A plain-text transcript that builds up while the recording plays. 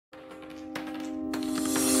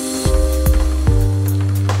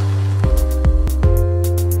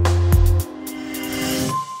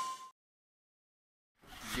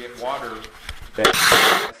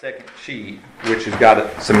sheet, which has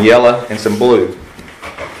got some yellow and some blue.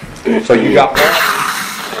 So you got water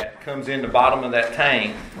that comes in the bottom of that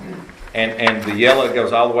tank, and the yellow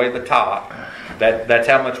goes all the way to the top. That's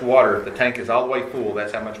how much water. If the tank is all the way full,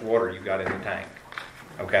 that's how much water you've got in the tank.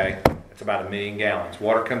 Okay? It's about 1 million gallons.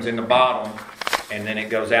 Water comes in the bottom, and then it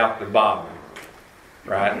goes out the bottom.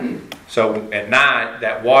 Right? So at night,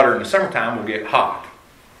 that water in the summertime will get hot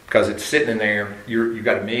because it's sitting in there. You've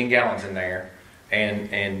got 1 million gallons in there,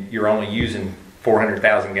 and you're only using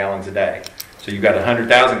 400,000 gallons a day. So you've got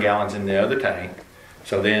 100,000 gallons in the other tank.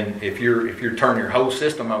 So then if you're turning your whole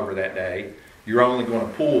system over that day, you're only going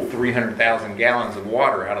to pull 300,000 gallons of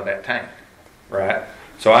water out of that tank, right?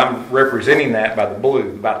 So I'm representing that by the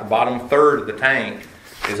blue. About the bottom third of the tank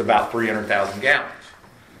is about 300,000 gallons.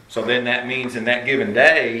 So then that means in that given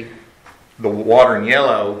day, the water in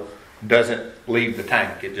yellow doesn't leave the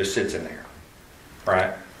tank. It just sits in there,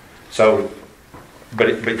 right? So,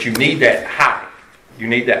 but you need that height. You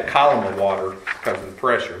need that column of water because of the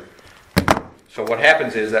pressure. So what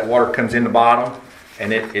happens is that water comes in the bottom,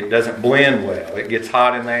 and it doesn't blend well. It gets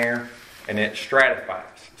hot in there, and it stratifies.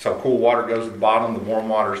 So cool water goes to the bottom, the warm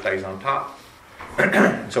water stays on top.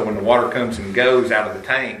 So when the water comes and goes out of the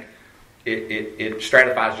tank, it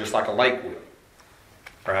stratifies just like a lake will,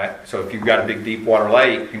 right? So if you've got a big deep water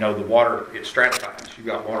lake, the water, it stratifies. You've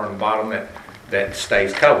got water on the bottom that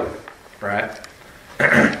stays cold, right?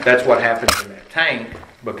 That's what happens in that tank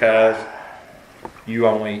because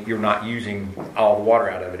you're not using all the water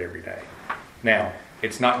out of it every day. Now,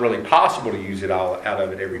 it's not really possible to use it all out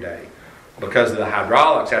of it every day because of the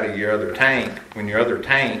hydraulics out of your other tank. When your other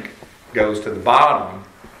tank goes to the bottom,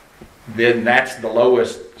 then that's the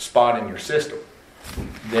lowest spot in your system.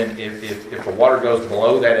 Then if the water goes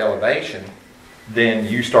below that elevation, then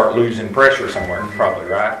you start losing pressure somewhere, probably,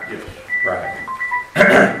 right? Yes.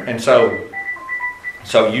 Right. And so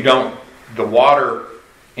the water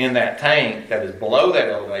in that tank that is below that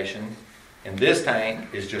elevation in this tank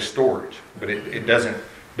is just storage, but it doesn't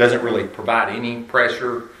really provide any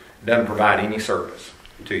pressure, doesn't provide any service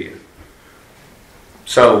to you.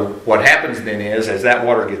 So what happens then is, as that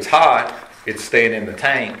water gets hot, it's staying in the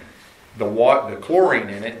tank, the chlorine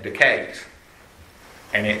in it decays,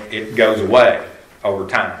 and it goes away over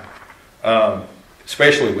time,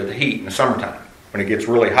 especially with the heat in the summertime. When it gets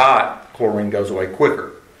really hot, chlorine goes away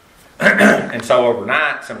quicker. And so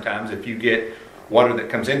overnight, sometimes if you get water that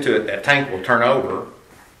comes into it, that tank will turn over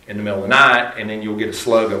in the middle of the night, and then you'll get a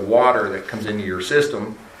slug of water that comes into your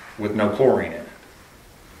system with no chlorine in it.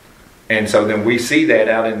 And so then we see that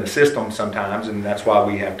out in the system sometimes, and that's why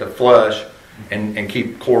we have to flush and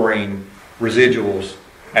keep chlorine residuals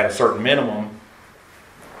at a certain minimum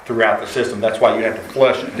throughout the system. That's why you have to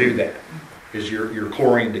flush to do that, is your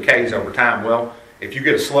chlorine decays over time. Well, if you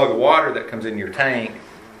get a slug of water that comes in your tank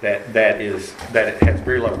that it has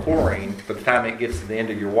very low chlorine, by the time it gets to the end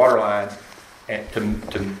of your water lines and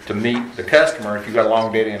to meet the customer, if you've got a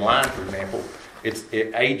long dead end line, for example,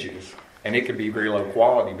 it ages, and it could be very low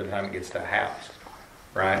quality by the time it gets to a house,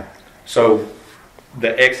 right? So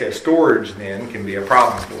the excess storage then can be a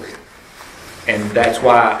problem for you. And that's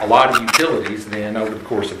why a lot of utilities then over the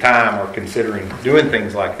course of time are considering doing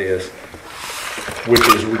things like this, which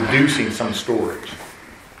is reducing some storage.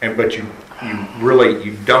 But you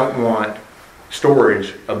don't want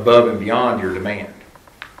storage above and beyond your demand,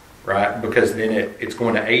 right? Because then it's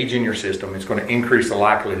going to age in your system. It's going to increase the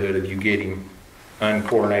likelihood of you getting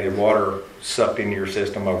unchlorinated water sucked into your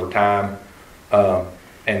system over time,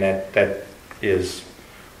 and that is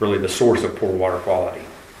really the source of poor water quality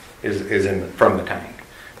is from the tank.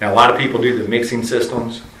 Now, a lot of people do the mixing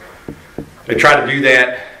systems. They try to do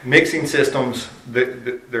that. Mixing systems,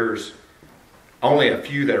 there's only a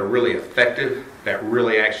few that are really effective, that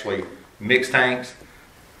really actually mix tanks.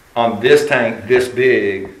 On this tank this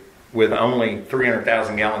big, with only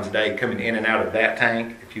 300,000 gallons a day coming in and out of that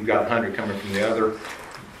tank, if you've got 100 coming from the other,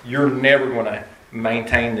 you're never going to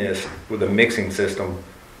maintain this with a mixing system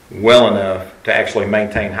well enough to actually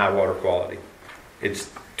maintain high water quality. It's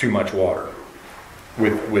too much water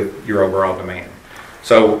with your overall demand.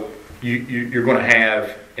 So you're going to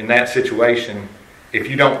have, in that situation, if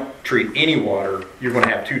you don't treat any water, you're going to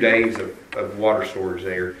have 2 days of water storage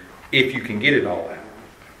there if you can get it all out.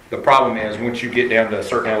 The problem is, once you get down to a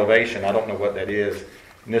certain elevation, I don't know what that is,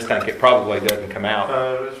 in this tank it probably doesn't come out.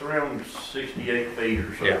 It's around 68 feet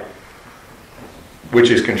or so. Yeah. Which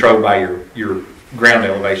is controlled by your ground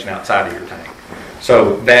elevation outside of your tank.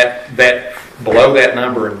 So that below that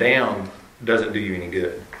number and down doesn't do you any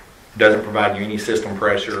good. It doesn't provide you any system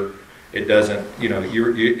pressure. It doesn't,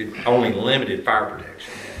 you're only limited fire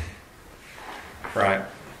protection. Right?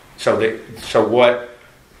 So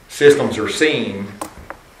systems are seeing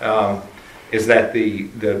is that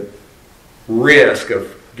the risk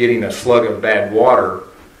of getting a slug of bad water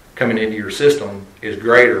coming into your system is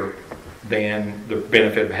greater than the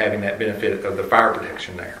benefit of having that benefit of the fire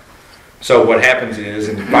protection there. So what happens is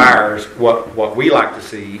in fires, what we like to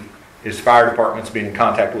see is fire departments being in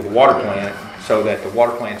contact with the water plant so that the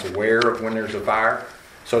water plant's aware of when there's a fire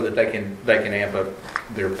so that they can amp up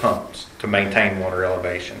their pumps to maintain water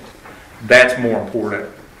elevation. That's more important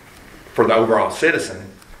for the overall citizen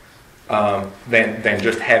than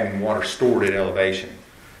just having water stored at elevation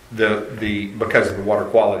because of the water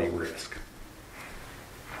quality risk.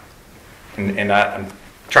 And I'm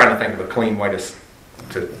trying to think of a clean way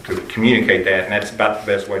to communicate that, and that's about the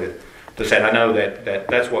best way to say it. I know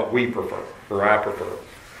that's what we prefer, or I prefer.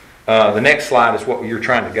 The next slide is what you're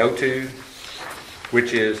trying to go to,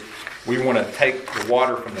 which is we want to take the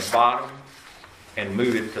water from the bottom and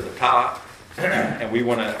move it to the top, and we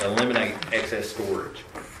want to eliminate excess storage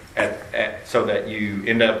so that you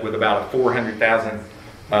end up with about a 400,000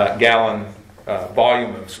 gallon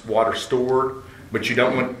volume of water stored, but you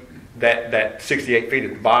don't want that 68 feet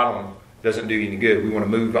at the bottom doesn't do you any good. We want to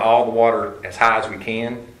move all the water as high as we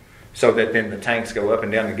can so that then the tanks go up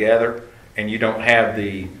and down together and you don't have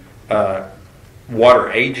the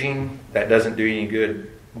water aging. That doesn't do you any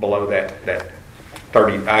good below that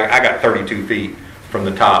 30. I got 32 feet from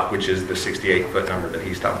the top, which is the 68 foot number that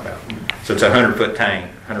he's talking about. So it's a 100 foot tank,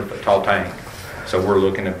 100 foot tall tank. So we're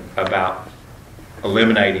looking at about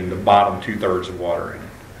eliminating the bottom 2/3 of water in it.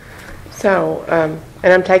 So,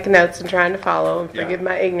 and I'm taking notes and trying to follow, and Yeah. forgive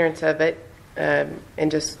my ignorance of it,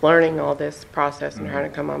 and just learning all this process and trying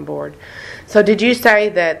to come on board. So did you say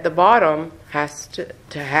that the bottom has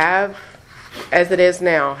to have, as it is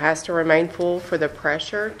now, has to remain full for the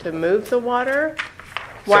pressure to move the water?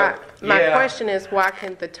 Why? My question is, why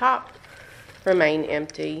can't the top remain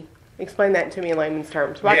empty? Explain that to me in layman's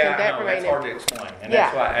terms. Why can't that remain empty? That's hard to explain. And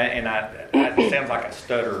Yeah. that's why, it sounds like I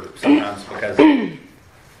stutter sometimes because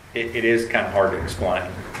it is kind of hard to explain.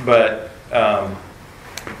 But,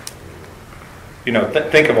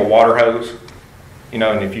 think of a water hose,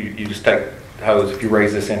 and if you just take the hose, if you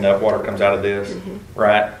raise this end up, water comes out of this,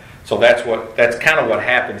 right? So that's kind of what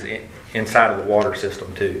happens inside of the water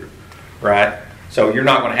system too, right? So you're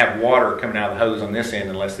not going to have water coming out of the hose on this end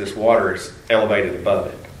unless this water is elevated above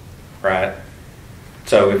it, right?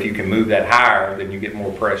 So if you can move that higher, then you get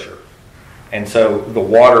more pressure. And so the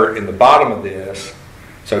water in the bottom of this,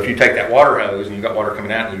 so if you take that water hose and you've got water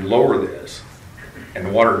coming out and you lower this, and the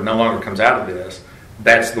water no longer comes out of this,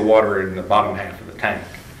 that's the water in the bottom half of the tank.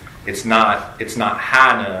 It's not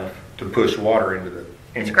high enough to push water into the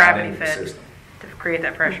gravity fed system. to create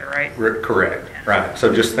that pressure, right? Correct. Yeah. Right.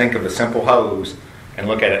 So just think of a simple hose and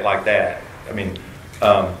look at it like that. I mean,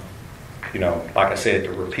 like I said,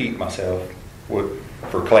 to repeat myself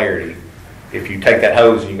for clarity, if you take that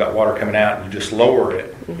hose and you've got water coming out and you just lower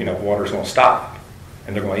it, water's going to stop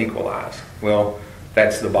and they're going to equalize. Well,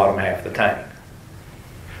 that's the bottom half of the tank.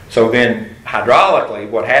 So then hydraulically,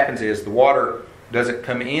 what happens is the water doesn't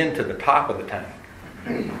come into the top of the tank,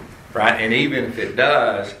 right? And even if it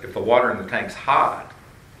does, if the water in the tank's hot,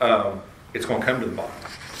 it's going to come to the bottom,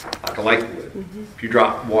 like a lake would. If you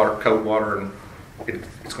drop cold water, and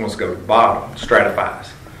it's going to go to the bottom,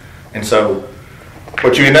 stratifies. And so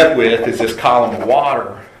what you end up with is this column of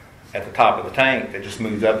water at the top of the tank that just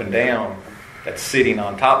moves up and down, that's sitting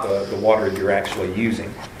on top of the water you're actually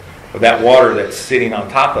using. But that water that's sitting on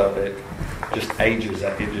top of it just ages.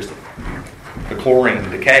 The chlorine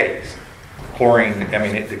decays.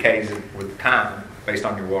 It decays with time based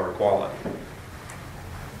on your water quality.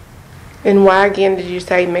 And why, again, did you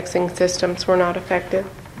say mixing systems were not effective?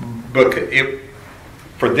 But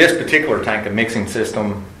for this particular tank, a mixing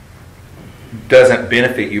system doesn't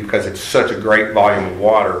benefit you because it's such a great volume of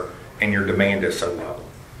water and your demand is so low.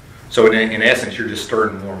 So in essence, you're just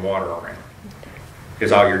stirring warm water around,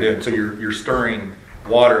 is all you're doing. So you're stirring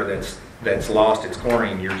water that's lost its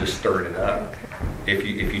chlorine, you're just stirring it up. If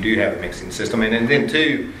you do have a mixing system. And then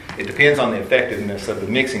too, it depends on the effectiveness of the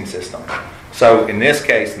mixing system. So in this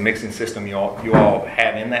case, the mixing system you all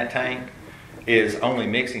have in that tank is only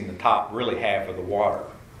mixing the top really half of the water,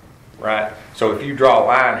 right? So if you draw a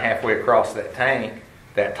line halfway across that tank,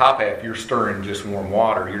 that top half, you're stirring just warm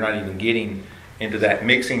water. You're not even getting into that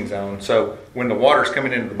mixing zone. So when the water's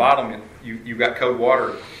coming into the bottom, you've got cold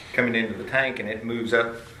water coming into the tank and it moves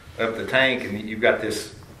up the tank and you've got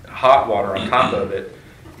this hot water on top of it.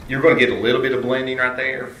 You're going to get a little bit of blending right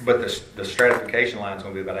there, but the stratification line is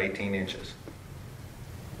going to be about 18 inches.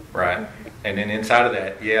 Right? And then inside of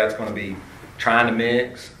that, it's going to be trying to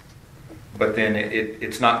mix, but then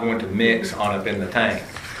it's not going to mix on up in the tank.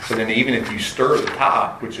 So then even if you stir the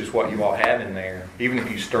top, which is what you all have in there, even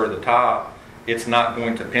if you stir the top, it's not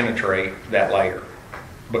going to penetrate that layer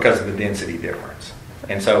because of the density difference.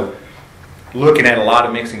 And so looking at a lot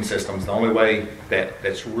of mixing systems, the only way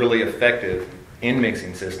that's really effective in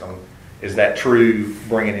mixing system is that true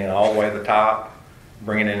bringing in all the way to the top,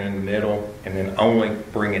 bringing it in the middle, and then only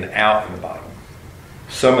bringing out in the bottom.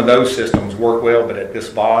 Some of those systems work well, but at this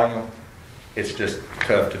volume, it's just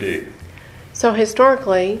tough to do. So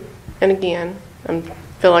historically, and again, I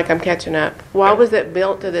feel like I'm catching up. Why was it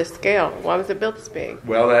built to this scale? Why was it built this big?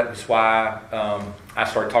 Well, that's why I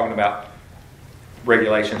started talking about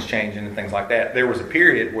regulations changing and things like that. There was a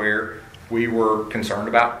period where we were concerned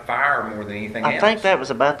about fire more than anything else. I think that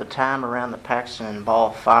was about the time around the Paxton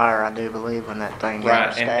Ball fire, I do believe, when that thing got Right,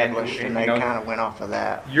 established, and they you know, kind of went off of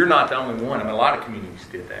that. You're not the only one. I mean, a lot of communities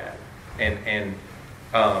did that. And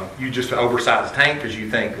you just oversize the tank because you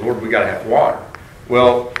think, Lord, we got to have water.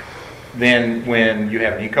 Well, then when you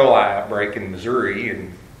have an E. coli outbreak in Missouri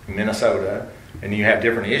and Minnesota, and you have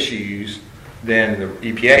different issues, then the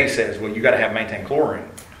EPA says, well, you got to maintain chlorine.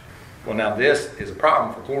 Well, now this is a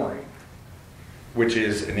problem for chlorine, which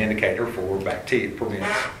is an indicator for bacteria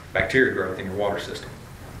growth in your water system,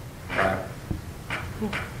 right?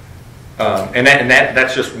 And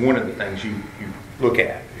that's just one of the things you look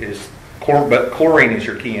at is but chlorine is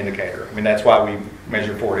your key indicator. I mean, that's why we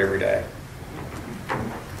measure for it every day,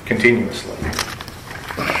 continuously.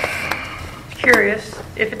 Curious,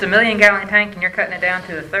 if it's a 1 million gallon tank and you're cutting it down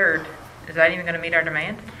to a third, is that even going to meet our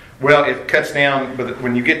demand? Well, it cuts down, but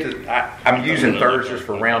when you get to, I'm using thirds just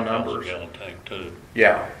for round numbers. Gallon tank too.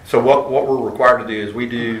 Yeah. So what we're required to do is we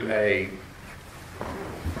do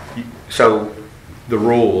so the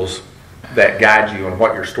rules that guide you on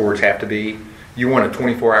what your storage have to be, you want a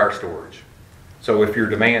 24-hour storage. So if your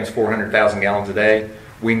demand's 400,000 gallons a day,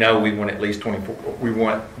 we know we want at least 24, we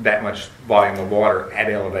want that much volume of water at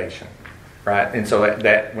elevation, right? And so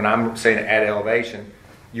that when I'm saying at elevation,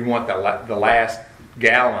 you want the last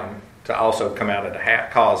gallon to also come out of the hat,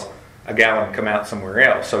 cause a gallon to come out somewhere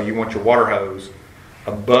else. So you want your water hose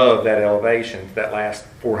above that elevation, that last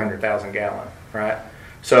 400,000 gallon, right?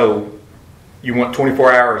 So you want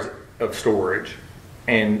 24 hours of storage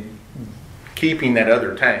and keeping that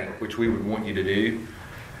other tank, which we would want you to do.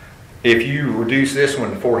 If you reduce this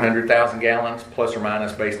one to 400,000 gallons, plus or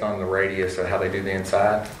minus based on the radius of how they do the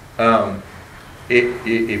inside,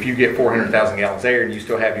 if you get 400,000 gallons there and you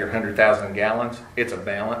still have your 100,000 gallons, it's a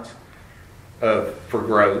balance for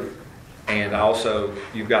growth. And also,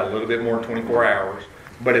 you've got a little bit more than 24 hours,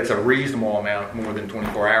 but it's a reasonable amount more than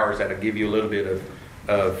 24 hours that'll give you a little bit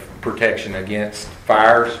of protection against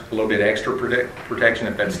fires, a little bit extra protection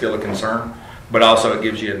if that's still a concern. But also, it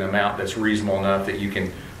gives you an amount that's reasonable enough that you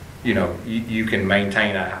can, you can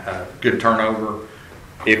maintain a good turnover.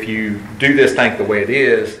 If you do this tank the way it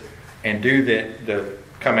is, and do the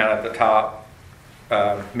come out at the top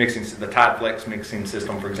mixing, the Tide Flex mixing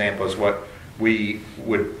system, for example, is what we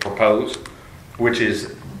would propose, which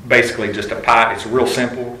is basically just a pipe. It's real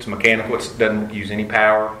simple. It's mechanical. It doesn't use any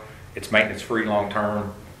power. It's maintenance free long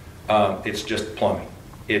term. It's just plumbing.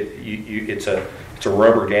 It's a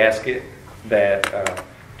rubber gasket that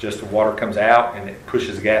just the water comes out and it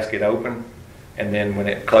pushes the gasket open, and then when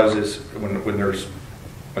it closes, when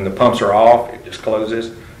the pumps are off, it just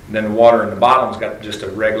closes. And then the water in the bottom's got just a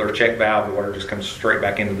regular check valve. The water just comes straight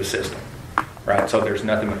back into the system, right? So there's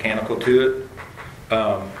nothing mechanical to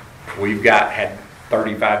it. We've had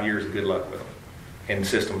 35 years of good luck with them in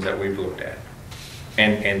systems that we've looked at,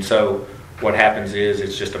 and so what happens is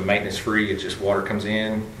it's just a maintenance free. It's just water comes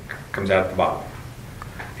in, comes out at the bottom.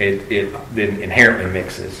 It then inherently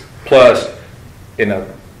mixes. Plus, in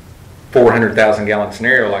a 400,000 gallon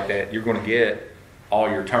scenario like that, you're going to get all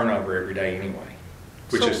your turnover every day anyway,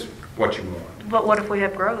 which is what you want. But what if we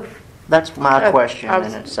have growth? That's my question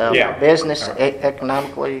in itself. Yeah. Business,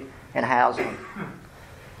 economically, and housing.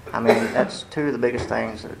 I mean, that's two of the biggest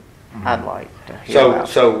things that I'd like to hear about.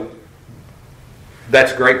 So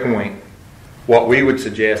that's a great point. What we would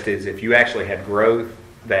suggest is if you actually had growth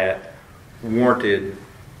that warranted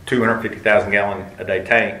 250,000 gallon a day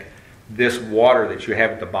tank, this water that you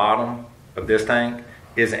have at the bottom of this tank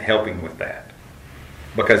isn't helping with that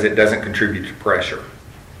because it doesn't contribute to pressure,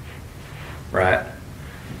 right?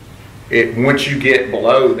 Once you get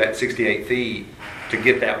below that 68 feet, to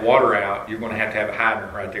get that water out, you're going to have a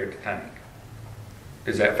hydrant right there at the tank.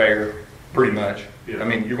 Is that fair? Pretty much. Yeah. I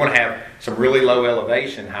mean, you're going to have some really low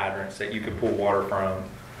elevation hydrants that you can pull water from,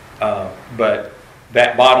 but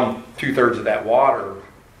that bottom 2/3 of that water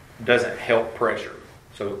doesn't help pressure.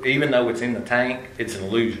 So even though it's in the tank, it's an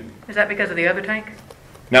illusion. Is that because of the other tank?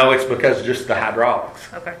 No, it's because just the hydraulics.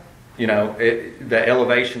 Okay. You know, the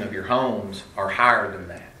elevation of your homes are higher than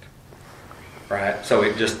that, right? So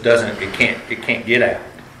it just doesn't, it can't get out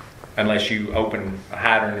unless you open a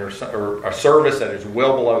hydrant or a service that is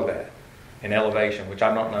well below that in elevation, which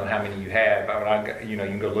I don't know how many you have. You know, you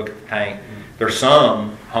can go look at the tank. There's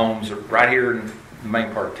some homes right here in the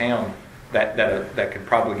main part of town that could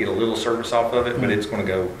probably get a little service off of it, but it's going to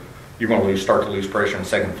go. You're going to start to lose pressure in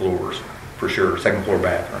second floors for sure. Second floor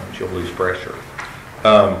bathrooms, you'll lose pressure.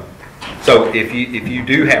 So if you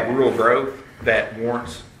do have rural growth that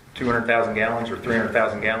warrants 200,000 gallons or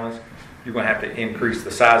 300,000 gallons, you're going to have to increase the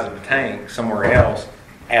size of the tank somewhere else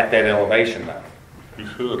at that elevation though. You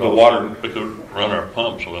could. The water. We could run our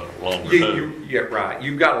pumps a lot longer too. Yeah, right.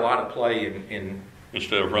 You've got a lot of play in.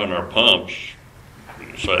 Instead of running our pumps,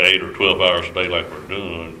 say 8 or 12 hours a day like we're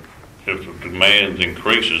doing, if the demand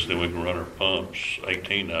increases, then we can run our pumps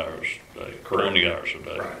 18 hours a day, 20 hours a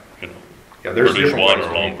day. Right. You know, Yeah, there's produce different water ways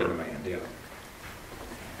to meet the longer. demand. Yeah.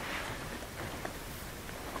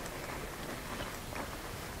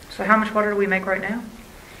 So how much water do we make right now?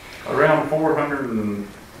 Around 400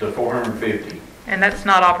 to 450. And that's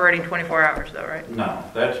not operating 24 hours though, right? No,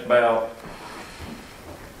 that's about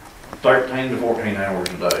 13 to 14 hours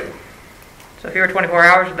a day. So if you were 24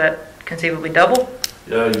 hours, would that conceivably double?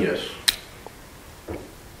 Yes.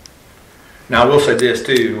 Now I will say this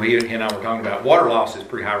too. He and I were talking about water loss is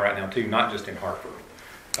pretty high right now too, not just in Hartford.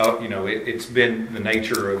 You know, it's been the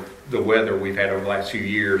nature of the weather we've had over the last few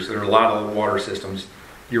years. There are a lot of water systems.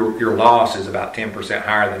 Your loss is about 10%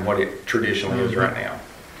 higher than what it traditionally is right now,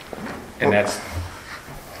 and that's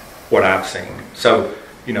what I've seen. So,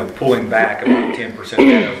 you know, pulling back about 10% of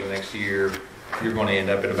that over the next year, you're going to end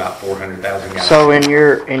up at about 400,000 gallons. So in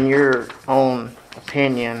your own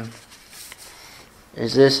opinion,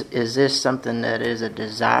 is this something that is a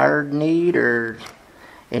desired need, or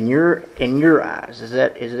in your eyes, is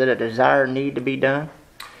it a desired need to be done?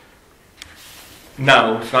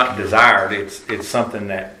 No, it's not desired. It's something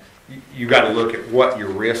that you got to look at what your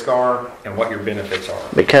risks are and what your benefits are.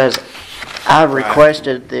 Because I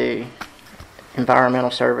requested the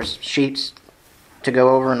environmental service sheets to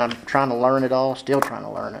go over, and I'm trying to learn it all, still trying to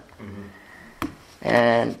learn it. Mm-hmm.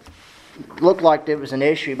 And looked like there was an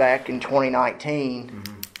issue back in 2019,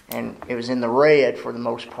 mm-hmm. and it was in the red for the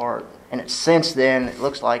most part. And since then, it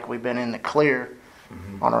looks like we've been in the clear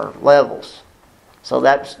mm-hmm. on our levels. So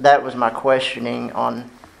that was my questioning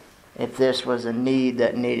on if this was a need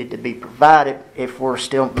that needed to be provided, if we're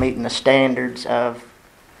still meeting the standards of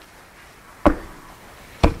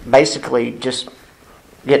basically just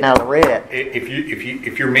getting out of the red.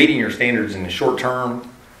 If you're meeting your standards in the short term,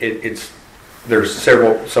 there's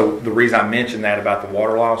several. So the reason I mentioned that about the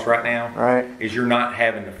water loss right now is you're not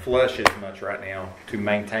having to flush as much right now to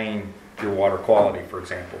maintain your water quality, for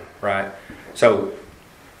example, right? So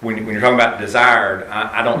when you're talking about desired,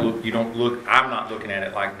 I'm not looking at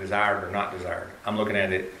it like desired or not desired. I'm looking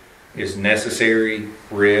at it as necessary,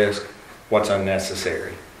 risk, what's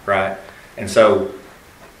unnecessary, right? And so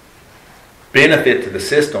benefit to the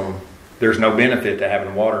system, there's no benefit to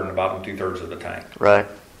having water in the bottom 2/3 of the tank. Right.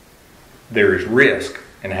 There is risk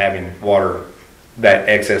in having water, that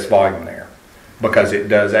excess volume there, because it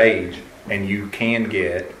does age and you can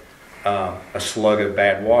get a slug of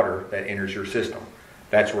bad water that enters your system.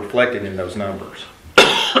 That's reflected in those numbers.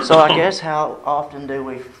 So I guess how often do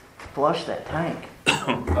we flush that tank?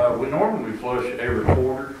 We normally flush every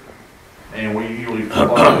quarter, and we usually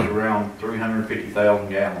flush around 350,000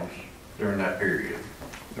 gallons during that period.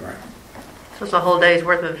 Right. So it's a whole day's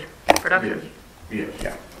worth of production. Yes.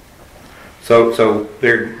 Yeah. So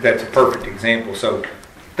there, that's a perfect example. So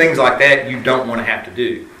things like that you don't want to have to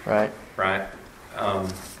do. Right. Right.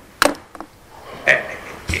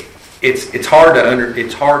 It's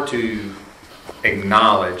hard to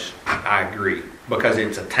acknowledge. I agree, because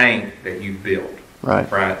it's a tank that you built.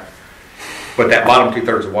 Right. Right. But that bottom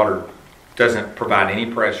 2/3 of water doesn't provide any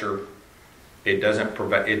pressure. It doesn't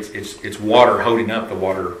provide. It's water holding up the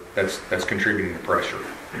water that's contributing to pressure.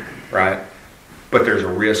 Right. But there's a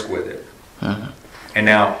risk with it. Uh-huh. And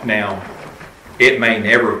now, it may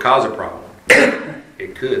never cause a problem.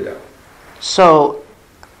 It could though. So,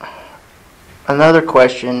 another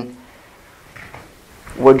question: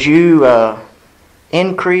 would you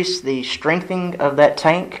increase the strengthening of that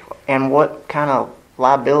tank, and what kind of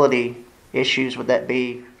liability issues would that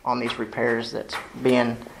be on these repairs that's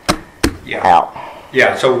being out?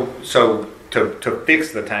 Yeah. So to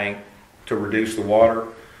fix the tank, to reduce the water,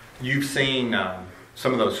 you've seen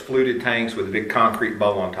some of those fluted tanks with a big concrete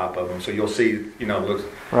bowl on top of them. So you'll see, looks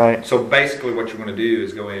right. So basically, what you're going to do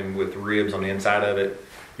is go in with ribs on the inside of it.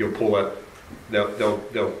 You'll pull up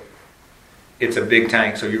they'll it's a big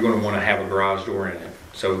tank, so you're going to want to have a garage door in it.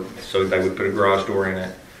 So they would put a garage door in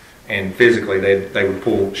it, and physically they would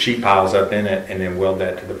pull sheet piles up in it and then weld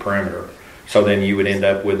that to the perimeter. So then you would end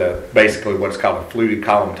up with basically what's called a fluted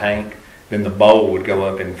column tank. Then the bowl would go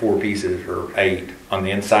up in 4 pieces or 8 on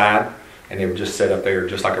the inside, and it would just sit up there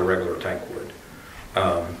just like a regular tank would.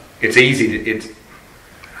 It's easy.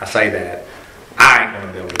 I say that I ain't going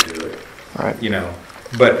to be able to do it, Right. you know.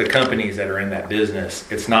 But the companies that are in that business,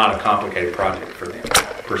 it's not a complicated project for them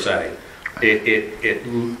per se. It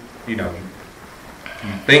you know,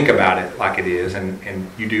 you think about it like it is, and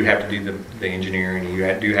you do have to do the engineering, and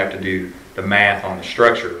you do have to do the math on the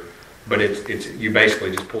structure. But it's you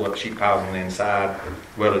basically just pull up sheet piles on the inside,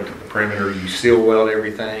 weld it to the perimeter. You seal weld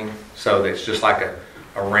everything, so that it's just like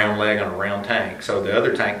a round leg on a round tank. So the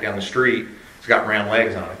other tank down the street, it's got round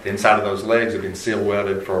legs on it. The inside of those legs have been seal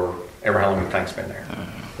welded for ever how long the tank's been there,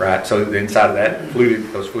 right? So the inside of that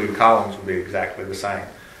those fluted columns will be exactly the same.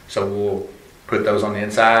 So we'll put those on the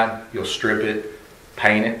inside. You'll strip it,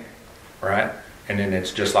 paint it, right? And then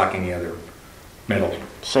it's just like any other metal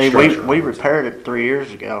See, structure. we repaired it 3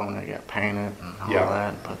 years ago, and they got painted and all Yeah.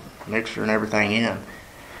 that, put mixture and everything in.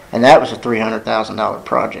 And that was a $300,000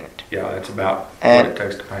 project. Yeah, that's about And- what it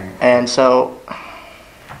takes to paint. And so,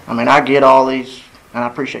 I mean, I get all these, and I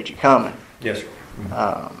appreciate you coming, Yes, sir.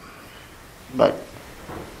 but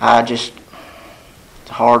I just,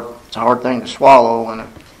 it's a hard thing to swallow when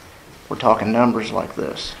we're talking numbers like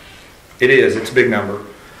this. It is. It's a big number.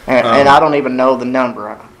 And I don't even know the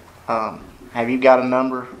number. Have you got a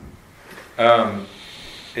number?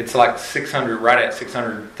 It's like 600, right at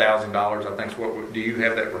 $600,000. I think. Do you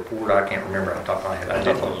have that report? I can't remember off the top of my head.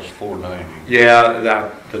 I thought it was 490.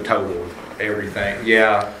 Yeah, the total of everything.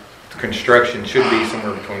 Yeah, the construction should be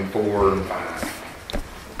somewhere between 4 and 5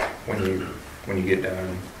 when you get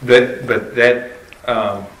done.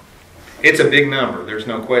 It's a big number. There's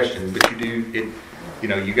no question. But you do it. You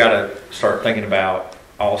know, you got to start thinking about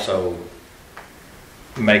also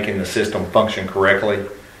making the system function correctly,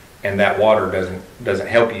 and that water doesn't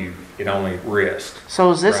help you. It only risks.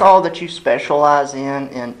 So is this Right. all that you specialize in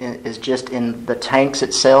is just in the tanks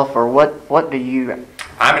itself, or what do you?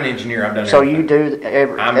 I'm an engineer. I've done So everything. you do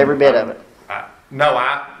every bit of it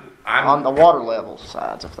I'm on the water level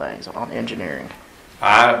sides of things on engineering.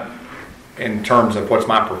 In terms of what's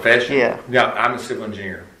my profession. Yeah. I'm a civil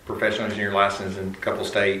engineer, professional engineer licensed in a couple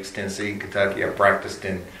states, Tennessee, Kentucky. I've practiced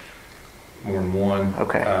in more than one.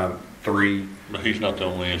 Okay. 3. But he's not the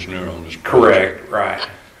only engineer on this project. Correct. Right.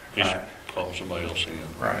 He's Right. called somebody else in.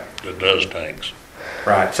 Right. That does tanks.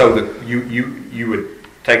 Right. So you would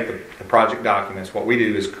take the project documents. What we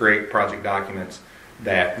do is create project documents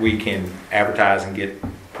that we can advertise and get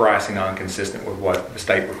pricing on consistent with what the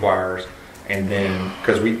state requires. And then,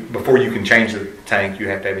 because before you can change the tank, you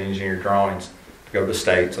have to have engineered drawings to go to the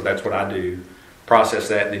state. So that's what I do. Process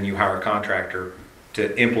that, then you hire a contractor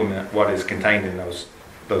to implement what is contained in those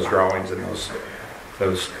drawings and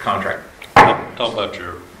those contracts. Talk about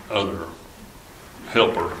your other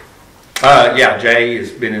helper. Yeah, Jay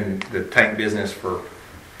has been in the tank business for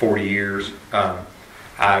 40 years.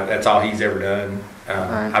 That's all he's ever done.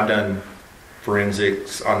 Right. I've done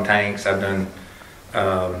forensics on tanks. I've done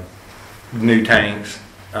new tanks.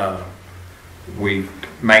 We've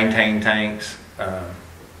maintained tanks.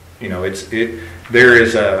 You know,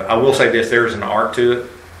 I will say this, there is an art to it.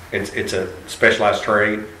 It's a specialized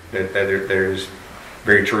trade that there's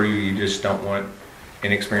very true. You just don't want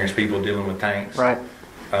inexperienced people dealing with tanks. Right.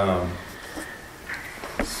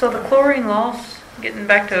 So the chlorine loss, getting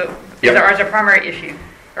back to, Yep. is our primary issue,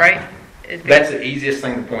 right? That's the easiest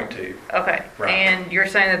thing to point to. Okay. Right. And you're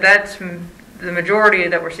saying that that's the majority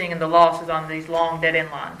that we're seeing in the loss is on these long dead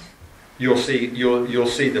end lines. You'll see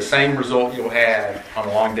the same result you'll have on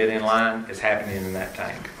a long dead end line is happening in that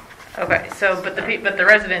tank. Okay, so but the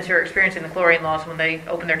residents who are experiencing the chlorine loss when they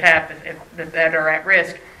open their tap, if that are at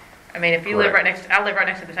risk, I mean, if you live Correct. I live right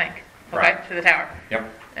next to the tank, okay, Right. to the tower. Yep.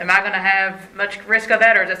 Am I going to have much risk of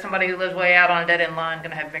that, or is that somebody who lives way out on a dead end line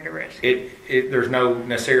going to have bigger risk? There's no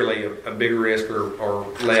necessarily a bigger risk or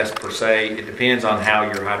less per se. It depends on how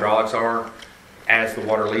your hydraulics are. As the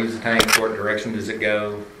water leaves the tank, what direction does it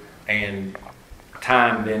go, and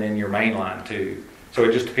time then in your main line too. So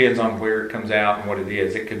it just depends on where it comes out and what it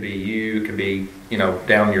is. It could be it could be,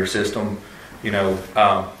 down your system.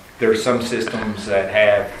 There's some systems that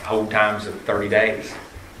have hold times of 30 days.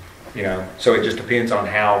 So it just depends on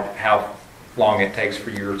how long it takes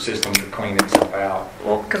for your system to clean itself out.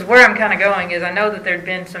 Well, because where I'm kind of going is I know that there'd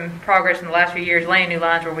been some progress in the last few years laying new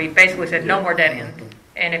lines where we basically said no more dead end.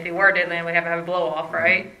 And if they were dead end, we have to have a blow off,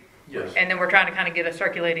 right? Yes. And then we're trying to kind of get a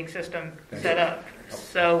circulating system set up.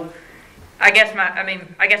 So I guess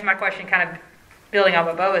my question, kind of building on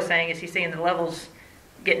what Bo is saying, is he's seeing the levels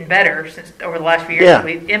getting better since over the last few years that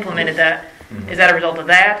we've implemented that. Is that a result of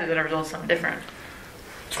that? Is it a result of something different?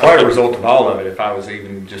 It's probably a result of all of it. If I was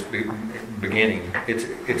even just beginning,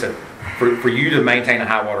 for you to maintain a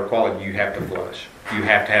high water quality, you have to flush. You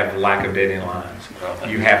have to have the lack of dead end lines.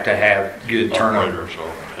 You have to have good turnover. Operators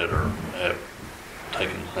are better at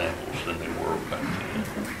taking samples than they were back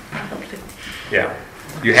then. Yeah,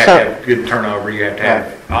 you have to have good turnover. You have to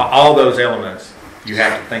have all those elements. You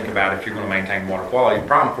have to think about if you're going to maintain water quality. The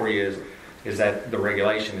problem for you is that the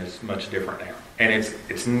regulation is much different now, and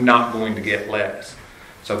it's not going to get less.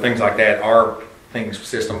 So things like that are things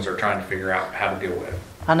systems are trying to figure out how to deal with.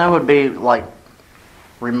 I know it would be like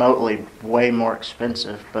remotely way more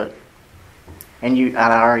expensive, but I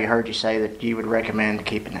already heard you say that you would recommend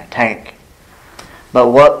keeping that tank. But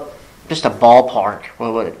what, just a ballpark,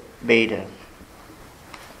 what would it be to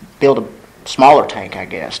build a smaller tank, I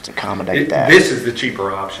guess, to accommodate that? This is the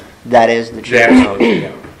cheaper option. That is the cheapest.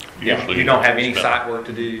 Yeah. Usually You don't have any it's about- site work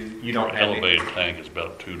to do. You don't An have any. elevated tank is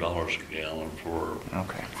about $2 a gallon. For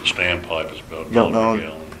Okay. the standpipe is about $1 Don't know. a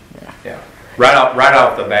gallon. Yeah. Right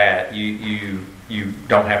off the bat, you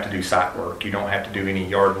don't have to do site work. You don't have to do any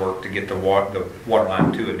yard work to get the water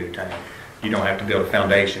line to a new tank. You don't have to build a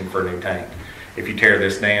foundation for a new tank. If you tear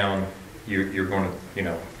this down, you're going to,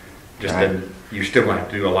 you're still going to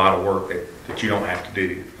have to do a lot of work that you don't have to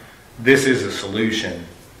do. This is a solution.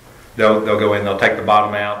 They'll go in, they'll take the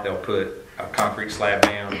bottom out, they'll put a concrete slab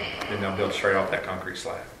down, then they'll build straight off that concrete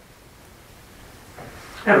slab.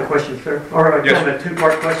 I have a question, sir, or Yes, kind of a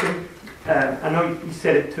two-part question. I know you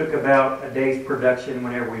said it took about a day's production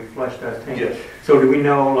whenever we flush those tanks. Yes. So do we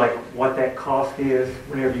know like what that cost is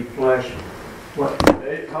whenever you flush? What?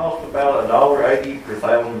 It costs about $1.80 per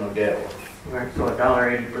thousand of gallons. Right, so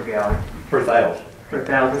 $1.80 per gallon Per thousand. per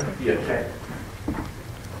thousand. Yes. Okay.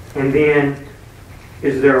 And then,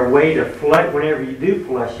 is there a way to flush whenever you do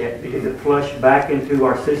flush it? Is it flushed back into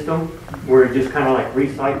our system where it just kind of like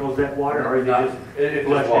recycles that water, or is it just It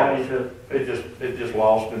flushed just out lost. into? It just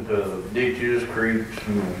lost into ditches, creeks,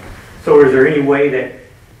 and So is there any way that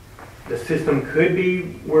the system could be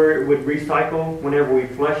where it would recycle whenever we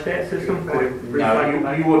flush that system? Would it recycle no,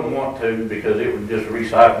 back? you wouldn't want to, because it would just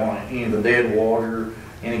recycle any of the dead water,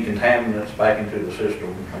 any contaminants back into the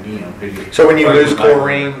system again. So when you lose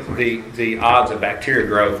chlorine, the odds of bacteria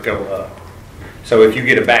growth go up. So if you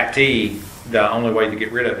get a Bac-T, the only way to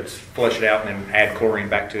get rid of it is flush it out and then add chlorine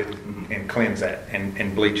back to it and cleanse that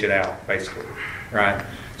and bleach it out, basically, right?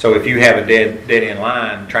 So if you have a dead end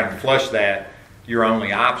line trying to flush that, your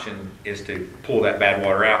only option is to pull that bad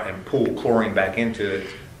water out and pull chlorine back into it,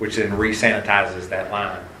 which then re-sanitizes that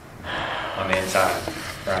line on the inside,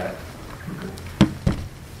 right?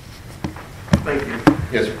 Thank you.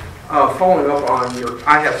 Yes, sir. Following up on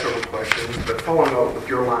I have several questions, but following up with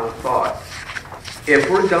your line of thought, if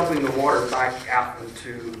we're dumping the water back out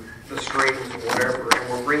into the streams or whatever, and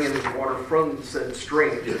we're bringing the water from said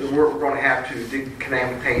streams, then we're going to have to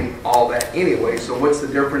decontaminate all that anyway. So what's the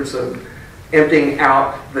difference of emptying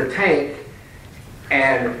out the tank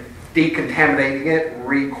and decontaminating it,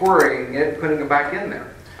 re-quarrying it, putting it back in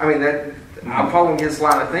there? I mean, I'm following his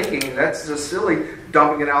line of thinking. That's just silly,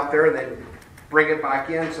 dumping it out there and then bring it back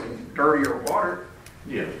in some dirtier water.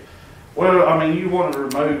 Yes. Well, I mean, you want to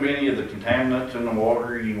remove any of the contaminants in the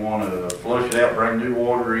water. You want to flush it out, bring new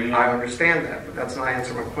water in. I understand that, but that's not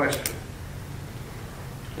answering my question.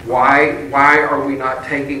 Why are we not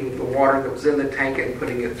taking the water that was in the tank and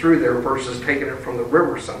putting it through there versus taking it from the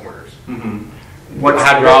river somewhere? Mm-hmm. What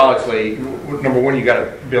hydraulically, number one, you got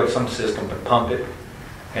to build some system to pump it,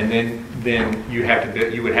 and then you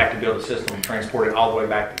would have to build a system to transport it all the way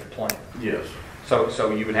back to the plant. Yes.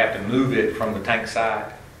 So you would have to move it from the tank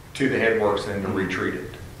side to the headworks and then to retreat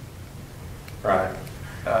it. Right.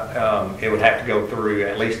 It would have to go through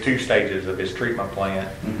at least 2 stages of his treatment plant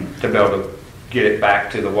to be able to get it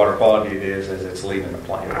back to the water quality it is as it's leaving the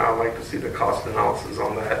plant. I'd like to see the cost analysis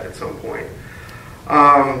on that at some point.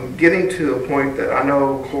 Getting to the point that I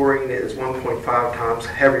know chlorine is 1.5 times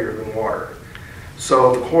heavier than water.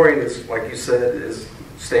 So the chlorine is, like you said, is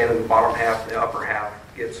staying in the bottom half, the upper half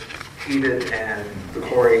gets heated and the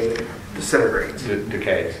chlorine disintegrates.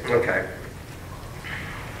 Decays. Okay.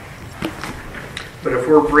 But if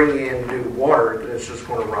we're bringing in new water, then it's just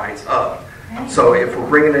going to rise up. So if we're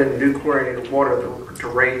bringing in new chlorinated water to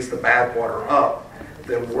raise the bad water up,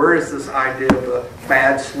 then where is this idea of the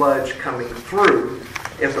bad sludge coming through?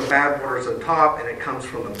 If the bad water is on top and it comes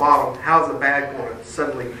from the bottom, how's the bad going to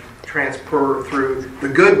suddenly transfer through the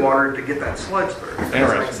good water to get that sludge through. That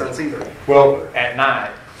doesn't make sense either. Well, at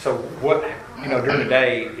night, so what, during the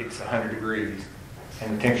day, it's 100 degrees,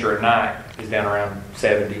 and the temperature at night is down around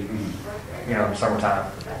 70, in the summertime.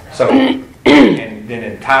 So, and then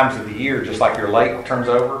in times of the year, just like your lake turns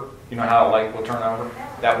over, you know how a lake will turn over?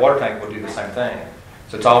 That water tank will do the same thing.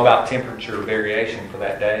 So it's all about temperature variation for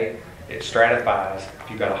that day. It stratifies. If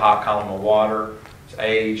you've got a hot column of water, it's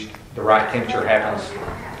aged, the right temperature happens,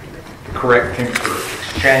 the correct temperature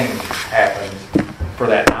exchange happens for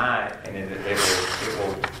that night, and it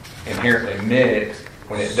will inherently mix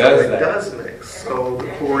when it does that. It does mix. So the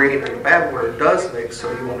chlorine and the bad water does mix,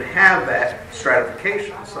 so you won't have that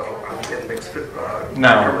stratification. So I'm getting mixed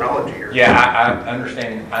terminology here. Yeah, I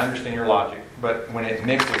understand your logic, but when it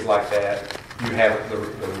mixes like that, you have the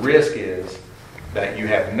risk is that you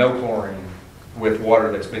have no chlorine with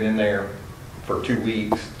water that's been in there for 2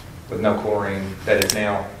 weeks with no chlorine that is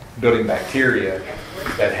now building bacteria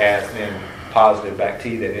that has then positive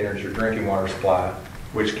bacteria that enters your drinking water supply,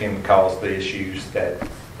 which can cause the issues that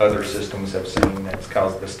other systems have seen. That's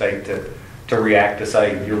caused the state to react to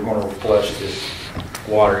say, you're going to flush this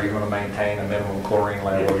water, you're going to maintain a minimum chlorine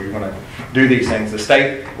level, you're going to do these things. The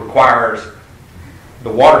state requires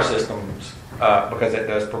the water systems because it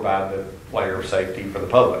does provide the layer of safety for the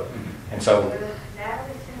public. And so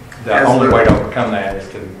the only way to overcome that is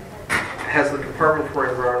to... Has the Department for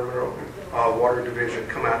Environmental Water Division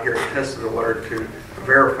come out here and tested the water to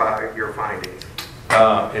verify your findings?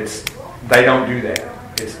 They don't do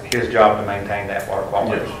that. It's his job to maintain that water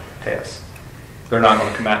quality test. They're not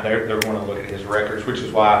going to come out there. They're going to look at his records, which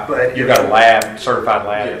is why you've got a lab, certified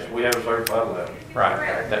lab. Yes, we have a certified lab.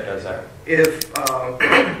 Right, that does that.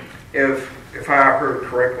 If I heard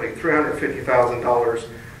correctly, $350,000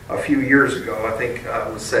 a few years ago, I think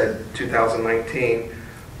it was said 2019,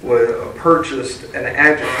 was purchased an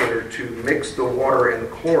agitator to mix the water and the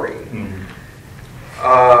chlorine.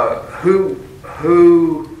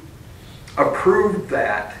 Who approved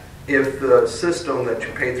that if the system that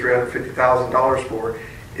you paid $350,000 for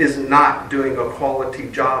is not doing a quality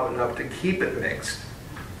job enough to keep it mixed?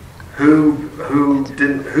 Who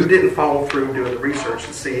didn't follow through doing the research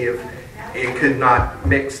to see if it could not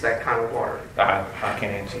mix that kind of water? I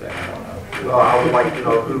can't answer that. I don't know. Well, I would like to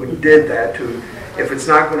know who did that. If it's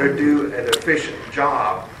not going to do an efficient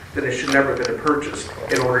job, then it should never have been purchased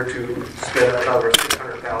in order to spend another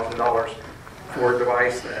 $600,000 for a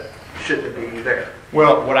device that shouldn't be there.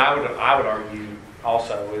 Well, what I would argue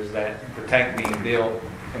also is that the tank being built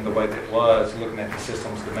in the way that it was, looking at the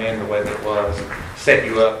system's demand the way that it was, set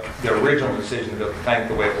you up. The original decision to build the tank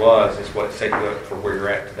the way it was is what set you up for where you're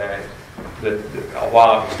at today.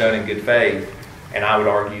 While it was done in good faith, and I would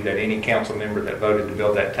argue that any council member that voted to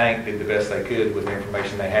build that tank did the best they could with the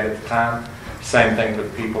information they had at the time. Same thing for the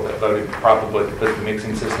people that voted probably to put the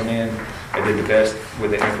mixing system in. They did the best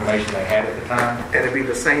with the information they had at the time. And it'd be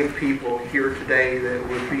the same people here today that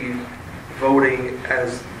would be voting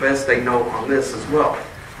as best they know on this as well.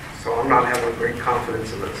 So I'm not having great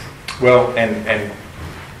confidence in this. Well, and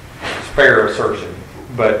it's fair assertion,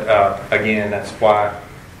 but again, that's why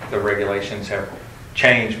the regulations have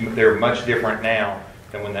changed. They're much different now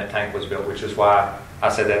than when that tank was built, which is why I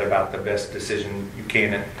said that about the best decision you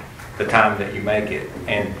can at the time that you make it.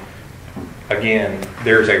 And again,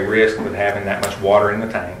 there's a risk with having that much water in the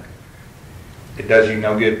tank. It does you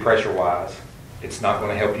no good pressure-wise. It's not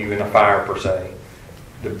going to help you in a fire per se.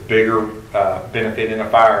 The bigger benefit in a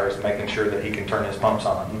fire is making sure that he can turn his pumps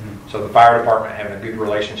on. So the fire department having a good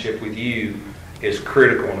relationship with you is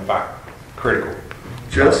critical in a fire. Critical.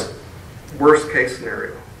 Just worst case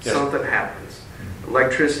scenario. Yes. Something happens.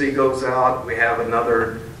 Electricity goes out. We have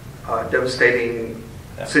another devastating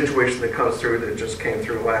situation that comes through that just came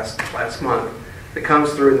through last month. That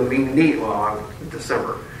comes through and we need, in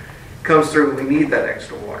December, comes through and we need that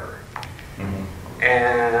extra water.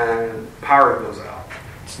 And power goes out.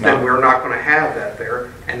 Then we're not going to have that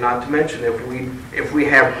there. And not to mention if we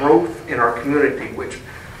have growth in our community, which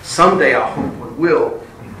someday I hope we will,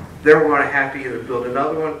 then we're going to have to either build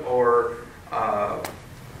another one or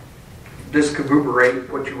discoverate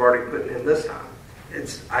what you've already put in this time.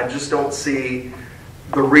 I just don't see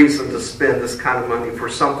the reason to spend this kind of money for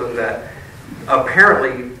something that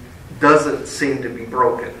apparently doesn't seem to be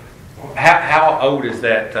broken. How old is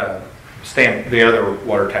that the other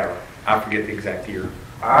water tower? I forget the exact year.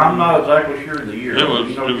 I'm not exactly sure of the year.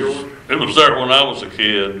 It was there when I was a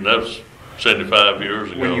kid, and that was 75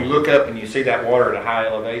 years ago. When you look up and you see that water at a high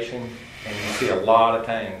elevation, and you see a lot of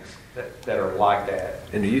tanks that are like that.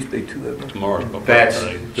 And there used to be two of them. Tomorrow's my That's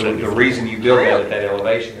birthday, the reason you build that at that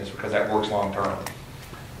elevation is because that works long term.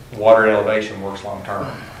 Water elevation works long term.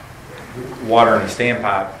 water in a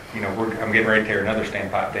standpipe, I'm getting ready to tear another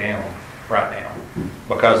standpipe down right now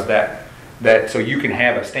because so you can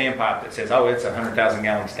have a standpipe that says, oh, it's a 100,000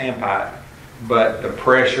 gallon standpipe, but the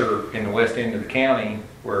pressure in the west end of the county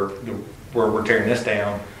where we're tearing this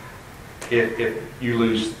down, if you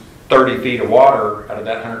lose 30 feet of water out of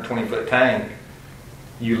that 120 foot tank,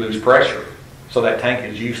 you lose pressure. So that tank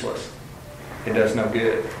is useless. It does no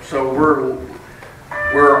good. So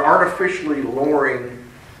we're artificially lowering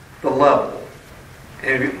the level.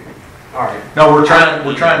 And all right. No, we're trying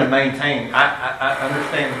to maintain. I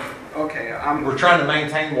understand. Okay, We're trying to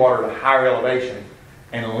maintain water at a higher elevation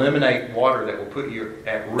and eliminate water that will put you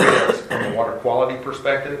at risk from a water quality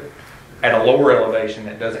perspective at a lower elevation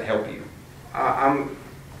that doesn't help you.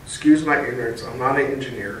 Excuse my ignorance, I'm not an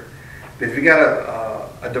engineer, but if you got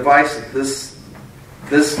a device this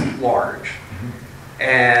large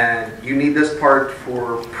and you need this part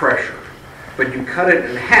for pressure, but you cut it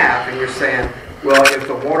in half and you're saying, well, if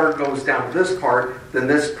the water goes down to this part, then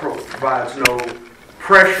this provides no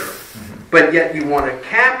pressure, but yet you want to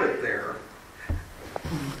cap it there.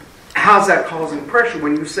 How's that causing pressure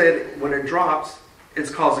when you said when it drops, it's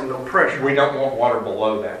causing no pressure? We don't want water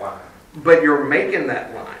below that line. But you're making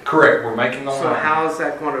that line. Correct, we're making the line. So how is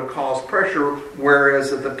that going to cause pressure,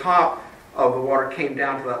 whereas at the top of the water came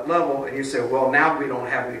down to that level, and you say, well, now we don't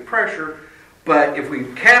have any pressure, but if we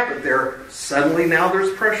cap it there, suddenly now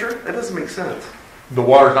there's pressure? That doesn't make sense. The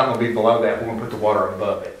water's not going to be below that, we're going to put the water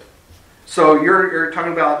above it. So you're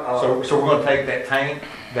talking about... So we're going to take that tank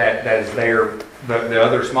that is there, the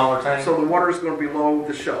other smaller tank. So the water's going to be below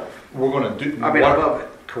the shelf? We're going to do... above it?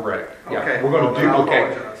 Correct. Okay. Yeah. We're going to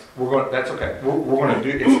duplicate... That's okay. We're going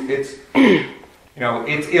to do. It's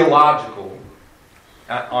it's illogical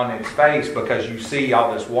on its face because you see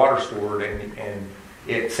all this water stored and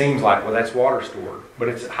it seems like, well, that's water stored, but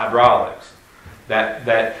it's hydraulics. That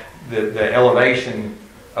the elevation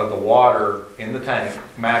of the water in the tank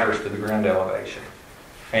matters to the ground elevation.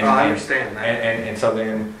 And I understand that. And so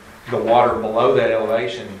then the water below that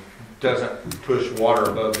elevation doesn't push water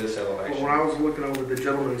above this elevation. Well, when I was looking over the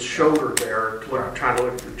gentleman's shoulder there, trying to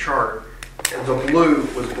look at the chart, and the blue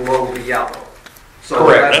was below the yellow. So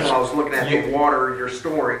correct. That's when I was looking at the water you're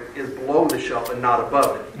storing is below the shelf and not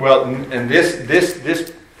above it. Well, and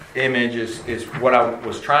this image is what I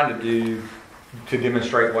was trying to do to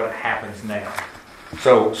demonstrate what happens now.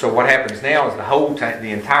 So what happens now is the whole tank, the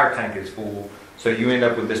entire tank is full. So you end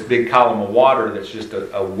up with this big column of water that's just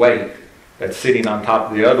a weight that's sitting on top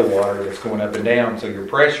of the other water that's going up and down. So your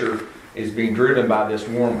pressure is being driven by this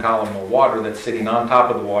warm column of water that's sitting on top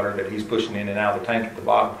of the water that he's pushing in and out of the tank at the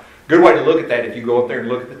bottom. Good way to look at that, if you go up there and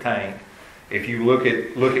look at the tank, if you look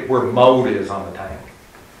at where mold is on the tank,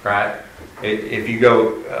 right? If you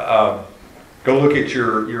go look at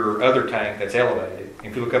your other tank that's elevated.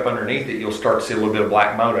 If you look up underneath it, you'll start to see a little bit of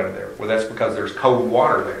black mold under there. Well, that's because there's cold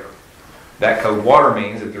water there. That cold water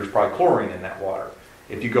means that there's probably chlorine in that water.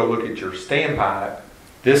 If you go look at your standpipe,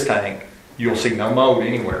 this tank, you'll see no mold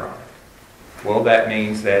anywhere on it. Well, that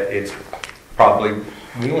means that it's probably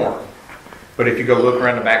warm. But if you go look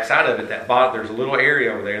around the back side of it, that bottom, there's a little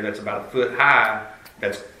area over there that's about a foot high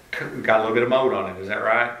that's got a little bit of mold on it. Is that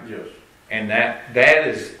right? Yes. And that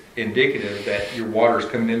is indicative that your water's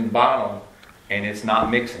coming in the bottom and it's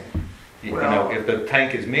not mixing. You know, if the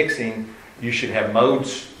tank is mixing, you should have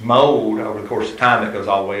mold over the course of time that goes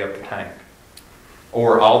all the way up the tank.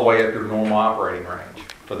 Or all the way up your normal operating range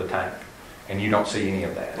for the tank. And you don't see any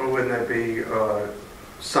of that. Well, wouldn't that be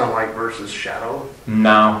sunlight versus shadow?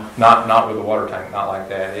 No, not with the water tank, not like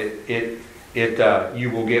that. You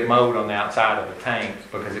will get mold on the outside of the tank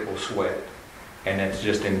because it will sweat. And that's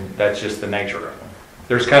just the nature of them.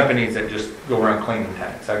 There's companies that just go around cleaning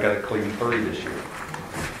tanks. I got to clean 3 this year.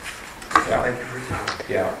 Yeah. Thank you for your time.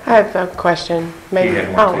 Yeah. I have a question. Maybe. He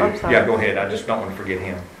had one too. I'm sorry. Yeah, go ahead. I just don't want to forget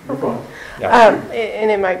him. No problem. Yeah.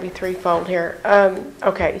 And it might be threefold here.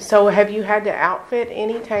 Okay, so have you had to outfit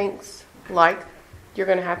any tanks like you're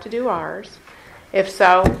going to have to do ours? If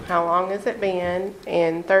so, how long has it been?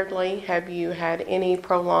 And thirdly, have you had any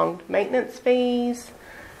prolonged maintenance fees,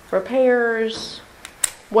 repairs?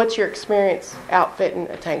 What's your experience outfitting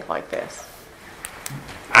a tank like this?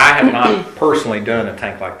 I have not personally done a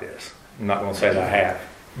tank like this. I'm not going to say that I have,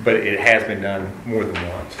 but it has been done more than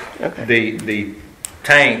once. Okay. The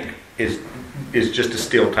tank is just a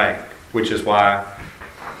steel tank, which is why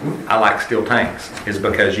I like steel tanks, is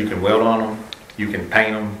because you can weld on them, you can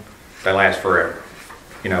paint them, they last forever.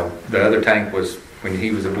 You know, the other tank was, when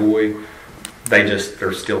he was a boy,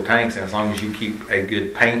 they're steel tanks, and as long as you keep a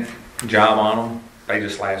good paint job on them, they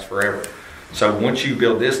just last forever. So once you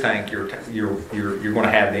build this tank, you're going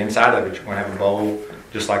to have the inside of it, you're going to have a bowl,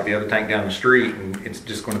 just like the other tank down the street, and it's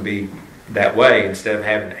just going to be that way. Instead of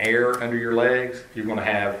having air under your legs, you're going to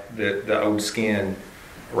have the old skin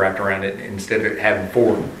wrapped around it. Instead of having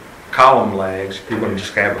 4 column legs, you're going to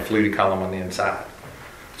just have a fluted column on the inside.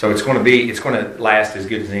 So it's going to last as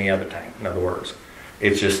good as any other tank. In other words,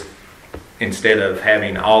 it's just, instead of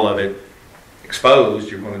having all of it exposed,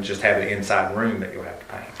 you're going to just have an inside room that you'll have to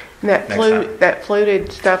paint. And that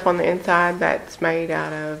fluted stuff on the inside, that's made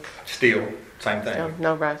out of Steel, same thing.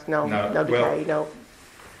 no rust, no decay, well, no.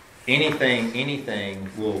 Anything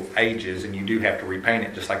will ages, and you do have to repaint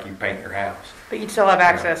it just like you paint your house. But you'd still have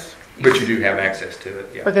access. But you do have access to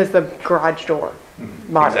it, yeah. Because the garage door.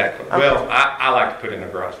 bottom. Exactly. Okay. Well, I like to put in a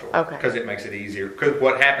garage door. Okay. Because it makes it easier. Because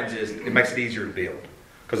what happens is it makes it easier to build.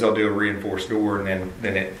 Because they'll do a reinforced door, and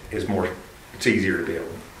then it is more, it's easier to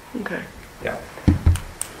build. Okay. Yeah.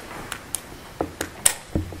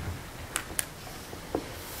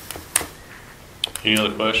 Any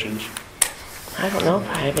other questions? I don't know if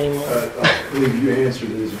I have any more. I believe you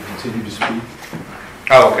answered as you continue to speak.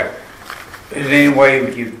 Oh, okay. Is there any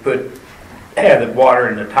way you have the water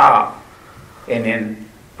in the top and then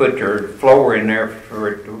put your floor in there for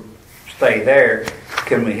it to stay there?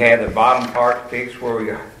 Can we have the bottom part fixed where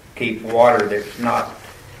we keep water that's not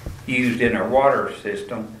used in our water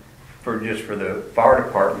system for the fire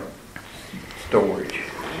department storage?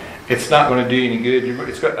 It's not going to do any good.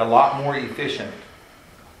 It's got a lot more efficient.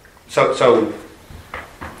 So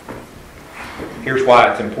here's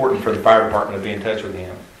why it's important for the fire department to be in touch with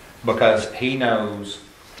him, because he knows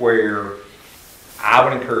where. I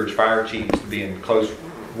would encourage fire chiefs to be in close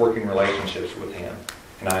working relationships with him,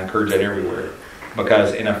 and I encourage that everywhere.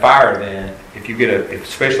 Because in a fire event,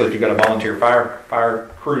 especially if you got a volunteer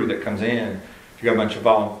fire crew that comes in, if you got a bunch of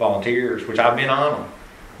volunteers, which I've been on them,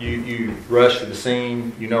 you rush to the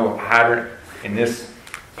scene. You know a hydrant in this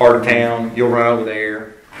part of town, you'll run over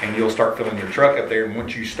there and you'll start filling your truck up there. And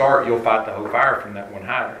once you start, you'll fight the whole fire from that one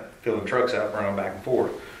hydrant, filling trucks up, running back and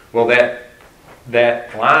forth. Well,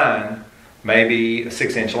 that line may be a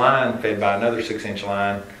 6-inch line fed by another 6-inch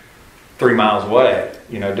line 3 miles away,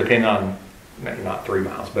 depending on, maybe not 3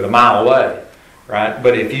 miles, but a mile away, right?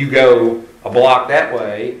 But if you go a block that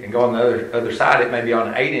way and go on the other side, it may be on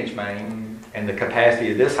an 8-inch main, and the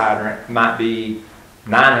capacity of this hydrant might be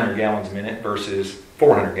 900 gallons a minute versus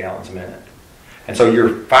 400 gallons a minute. And so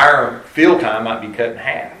your fire fill time might be cut in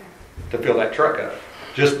half to fill that truck up,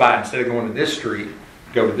 just by, instead of going to this street,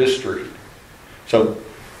 go to this street. So,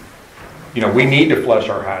 we need to flush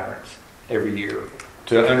our hydrants every year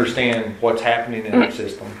to understand what's happening in our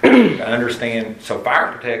system, to understand. So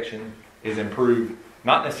fire protection is improved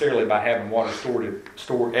not necessarily by having water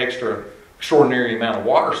stored extraordinary amount of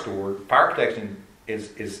water stored. Fire protection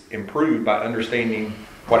is improved by understanding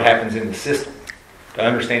what happens in the system, to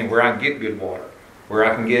understand where I can get good water, where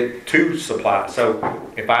I can get two supplies. So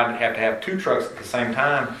if I have to have 2 trucks at the same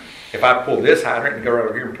time, if I pull this hydrant and go right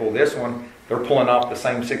over here and pull this one, they're pulling off the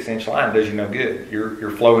same 6-inch line. It does you no good.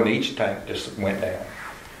 Your flow in each tank just went down.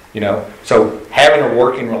 So having a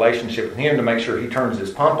working relationship with him to make sure he turns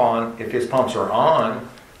his pump on. If his pumps are on,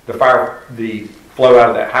 the flow out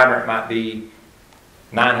of that hydrant might be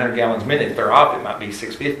 900 gallons a minute. If they're off, it might be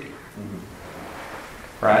 650.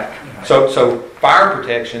 Right. So fire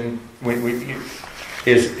protection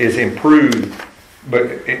is improved,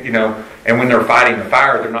 but and when they're fighting the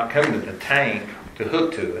fire, they're not coming to the tank to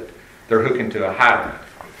hook to it. They're hooking to a hydrant.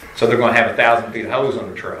 So they're going to have 1,000 feet of hose on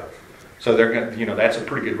the truck. So they're going to, that's a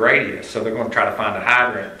pretty good radius. So they're going to try to find a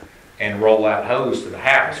hydrant and roll out hose to the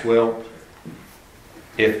house. Well,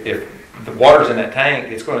 if the water's in that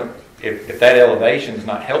tank, it's going to, if that elevation is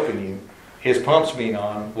not helping you, his pumps being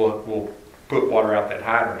on will put water out that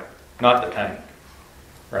hydrant, not the tank.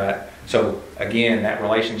 Right? So again, that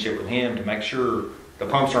relationship with him to make sure the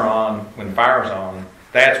pumps are on when the fire's on,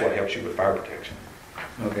 that's what helps you with fire protection.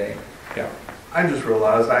 Okay. Yeah. I just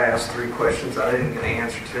realized I asked 3 questions I didn't get an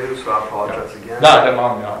answer to, so I apologize again.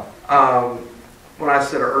 No. When I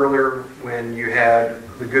said earlier, when you had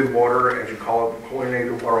the good water, as you call it, the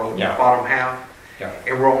chlorinated water on the bottom half,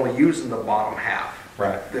 and we're only using the bottom half,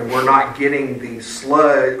 right? Then we're not getting the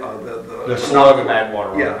sludge, the slug of bad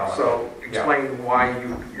water. Yeah. So explain why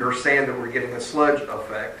you're saying that we're getting a sludge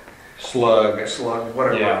effect. Slug,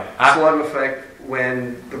 whatever. Yeah. Slug effect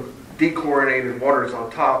when the dechlorinated water is on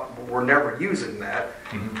top, but we're never using that.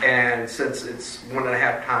 Mm-hmm. And since it's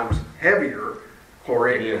 1.5 times heavier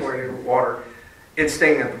chlorinated water, it's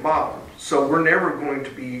staying at the bottom. So we're never going to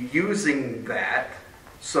be using that.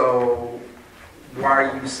 So why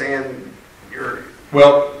are you saying you're...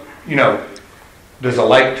 Well, does a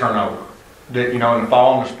lake turn over? In the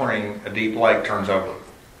fall and the spring, a deep lake turns over,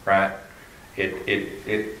 right?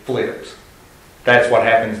 it flips. That's what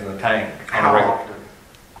happens in the tank. How often?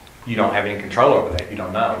 You don't have any control over that. You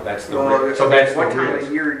don't know. That's the risk. So that's what the time risk.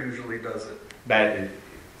 of year usually does it?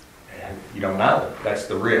 You don't know. That's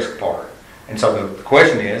the risk part. And so the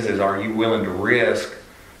question is are you willing to risk?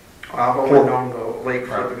 I've only known the lake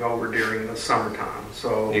flipping over during the summertime,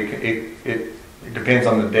 so. It depends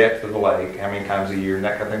on the depth of the lake, how many times a year and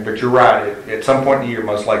that kind of thing. But you're right. At some point in the year,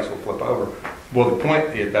 most lakes will flip over. Well, the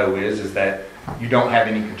point though is that you don't have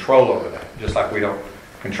any control over that. Just like we don't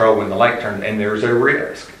control when the lake turns, and there's a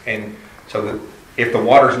risk. And so if the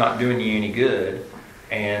water's not doing you any good,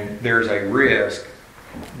 and there's a risk,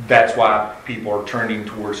 that's why people are turning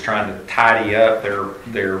towards trying to tidy up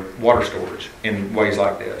their water storage in ways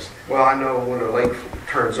like this. Well, I know when a lake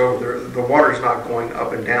turns over, the water's not going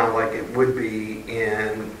up and down like it would be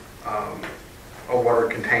in a water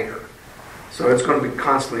container. So it's going to be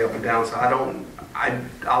constantly up and down. So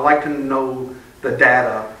I like to know the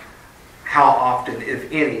data, how often,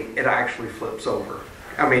 if any, it actually flips over.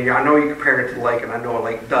 I mean, I know you compare it to the lake, and I know a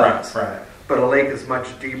lake does. Right. But a lake is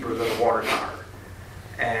much deeper than a water tower.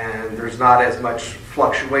 And there's not as much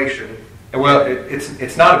fluctuation. Well,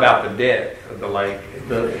 it's not about the depth of the lake.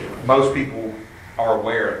 Most people are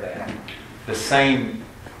aware of that. The same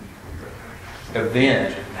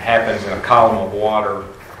event happens in a column of water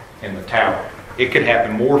in the tower. It could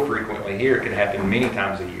happen more frequently here. It could happen many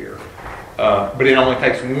times a year. But it only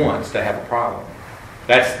takes once to have a problem.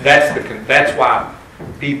 That's why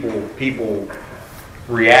people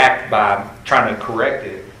react by trying to correct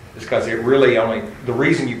it. Is because it really the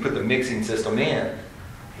reason you put the mixing system in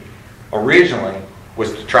originally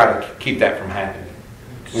was to try to keep that from happening.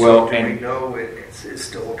 So do we know it's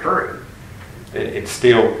still occurring? It's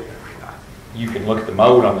still, you can look at the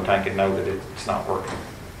mode on the tank and know that it's not working.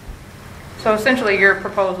 So essentially your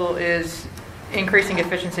proposal is increasing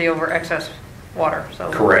efficiency over excess water.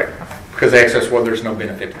 So correct. Okay. Because excess water, there's no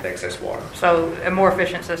benefit to the excess water. So a more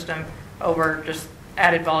efficient system over just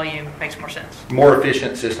added volume makes more sense. More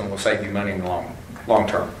efficient system will save you money in the long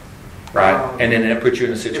term, right? And then it puts you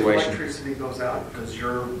in a situation. If electricity goes out, does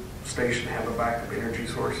your station have a backup energy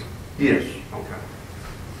source? Yes. Okay.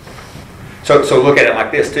 So look at it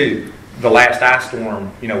like this too. The last ice storm,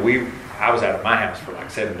 I was out of my house for like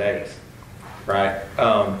 7 days, right?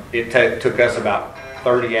 It took us about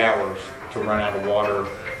 30 hours to run out of water.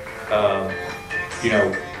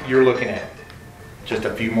 You're looking at just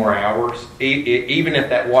a few more hours, even if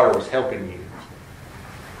that water was helping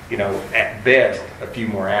you, at best a few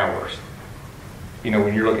more hours,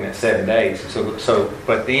 when you're looking at 7 days.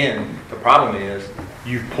 But then the problem is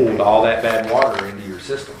you've pulled all that bad water into your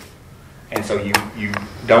system. And so you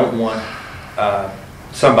don't want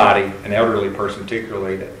somebody, an elderly person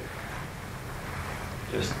particularly, that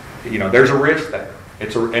just, there's a risk there.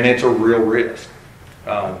 It's a real risk.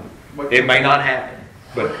 It may not happen.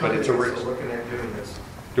 But it's a risk. So looking at doing this.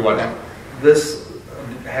 Do what now?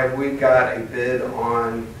 Have we got a bid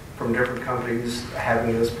from different companies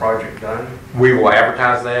having this project done? We will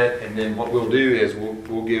advertise that, and then what we'll do is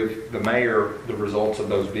we'll give the mayor the results of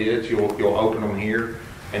those bids. You'll open them here,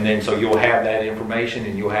 and then so you'll have that information,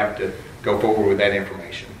 and you'll have to go forward with that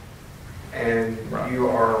information. And you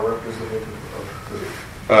are a representative of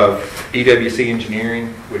who? Of EWC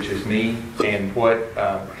Engineering, which is me, and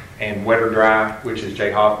and Wet or Dry, which is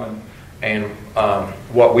Jay Hoffman. And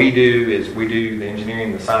what we do is we do the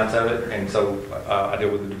engineering, the science of it, and so I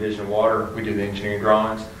deal with the Division of Water. We do the engineering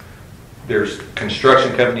drawings. There's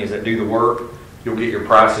construction companies that do the work. You'll get your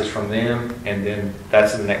prices from them, and then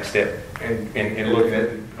that's the next step in looking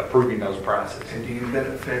at approving those prices. And do you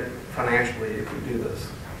benefit financially if you do this?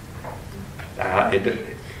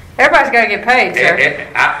 Everybody's got to get paid,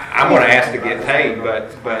 sir. I'm going to ask to get paid,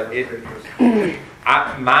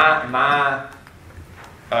 my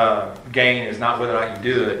gain is not whether or not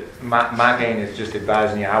you do it. My gain is just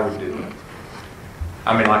advising you I would do it.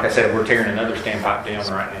 I mean, like I said, we're tearing another standpipe down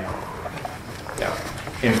right now,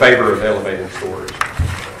 in favor of elevated storage.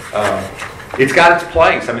 It's got its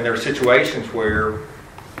place. I mean, there are situations where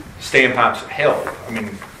standpipes help. I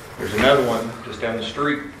mean, there's another one just down the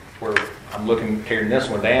street where I'm looking tearing this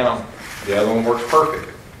one down. The other one works perfect.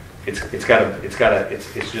 It's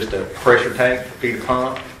just a pressure tank, feed a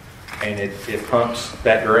pump, and it pumps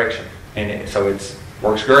that direction, and so it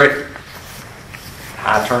works great.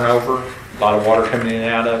 High turnover, a lot of water coming in and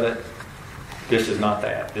out of it. This is not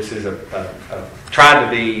that. This is tried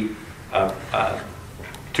to be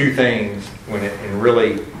two things and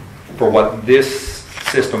really for what this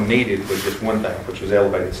system needed was just one thing, which was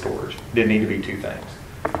elevated storage. It didn't need to be two things.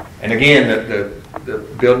 And again, the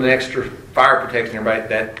building extra fire protection,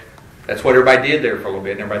 everybody, That's what everybody did there for a little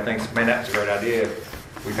bit, and everybody thinks, man, that's a great idea.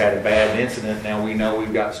 We've had a bad incident, now we know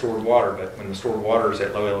we've got stored water, but when the stored water is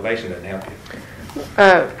at low elevation, it doesn't help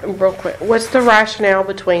you. Real quick, what's the rationale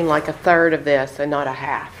between like a third of this and not a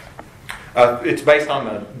half? It's based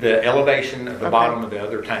on the elevation of the bottom of the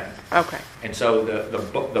other tank. Okay. And so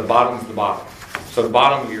the bottom's the bottom. So the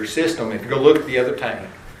bottom of your system, if you go look at the other tank,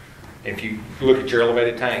 if you look at your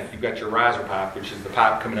elevated tank, you've got your riser pipe, which is the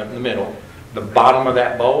pipe coming up in the middle. The bottom of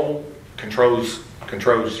that bowl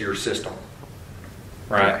controls your system,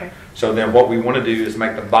 right? Okay. So then what we want to do is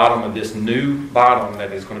make the bottom of this new bottom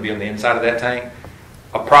that is going to be on the inside of that tank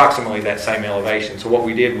approximately that same elevation. So what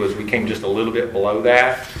we did was we came just a little bit below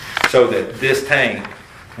that so that this tank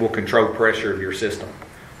will control pressure of your system.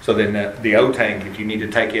 So then the O tank, if you need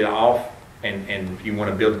to take it off and you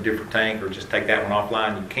want to build a different tank or just take that one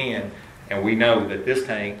offline, you can. And we know that this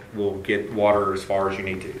tank will get water as far as you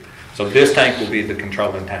need to. So this tank will be the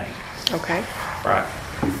controlling tank. Okay. Right.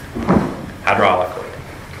 Hydraulically.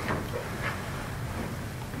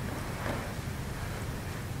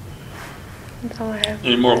 That's all I have.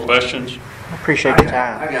 Any more questions? I appreciate your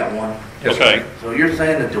time. I got one. Okay. So you're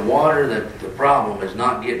saying that the water, that the problem is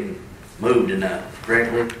not getting moved enough,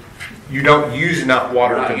 correctly? You don't use enough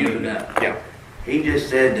water You're not to using move it. enough. Yeah. He just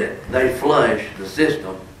said that they flush the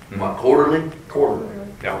system, what, quarterly? Quarterly.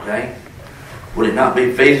 Yeah. Okay. Would it not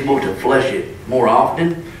be feasible to flush it more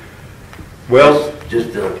often? Well,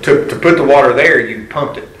 Just to put the water there, you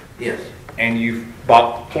pumped it. yes. And you've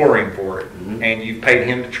bought chlorine for it, and you've paid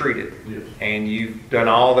him to treat it, and you've done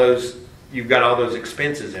all those. You've got all those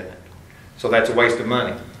expenses in it, so that's a waste of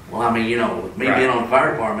money. Well, I mean, with me being on the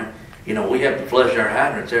fire department, we have to flush our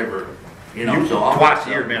hydrants every, so often. Twice a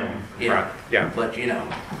year minimum. Yeah. Right. Yeah. But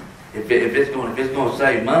if it's going to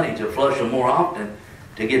save money to flush them more often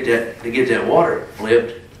to get that water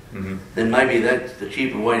flipped, then maybe that's the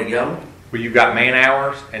cheaper way to go. Well, you've got man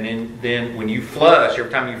hours, and then when you flush, every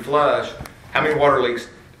time you flush, how many water leaks?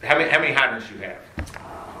 How many hydrants you have?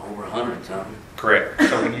 Over 100 something. Correct.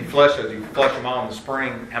 So when you flush those, you flush them all in the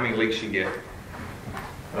spring. How many leaks you get?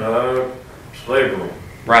 Several.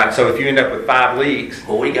 Right. So if you end up with 5 leaks.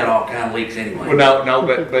 Well, we got all kind of leaks anyway. Well, no,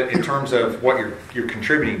 but in terms of what you're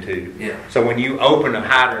contributing to. Yeah. So when you open a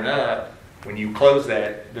hydrant up, when you close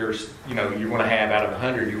that, there's you're going to have out of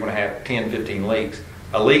 100, you're going to have 10, 15 leaks.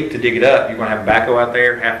 A leak to dig it up, you're going to have a backhoe out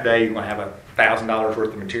there half a day. You're going to have $1,000 worth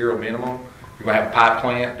of material minimum. You're going to have a pipe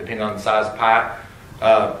clamp, depending on the size of the pipe.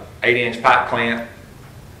 8-inch pipe clamp,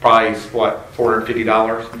 probably is what, $450?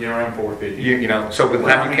 Yeah, around $450. So by the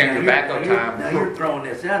time you count your backhoe time. Now you're throwing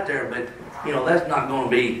this out there, but that's not going to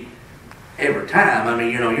be every time. I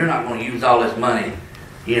mean, you're not going to use all this money.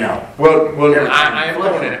 Well,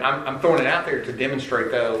 I'm throwing it out there to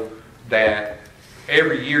demonstrate though that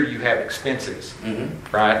every year you have expenses,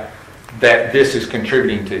 right? That this is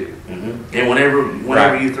contributing to. And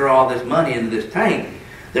whenever you throw all this money into this tank,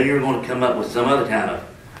 then you're going to come up with some other kind of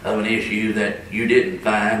an issue that you didn't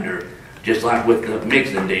find, or just like with the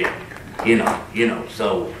mixing deal,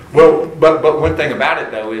 So well, but one thing about it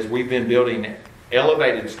though is we've been building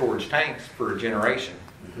elevated storage tanks for a generation.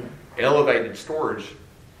 Elevated storage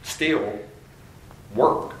still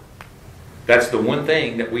work. That's the one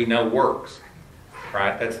thing that we know works.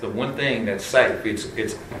 Right, that's the one thing that's safe.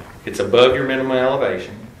 It's above your minimum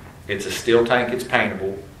elevation. It's a steel tank. It's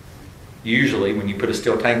paintable. Usually, when you put a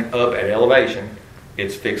steel tank up at elevation,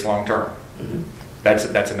 it's fixed long term. That's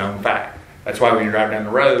a known fact. That's why when you drive down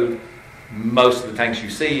the road, most of the tanks you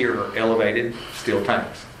see are elevated steel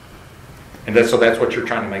tanks, and that's what you're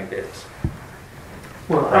trying to make this.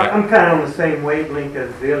 Well, right. I'm kind of on the same wavelength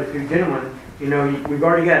as the other two gentlemen. We've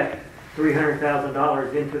already got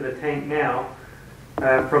 $300,000 into the tank now.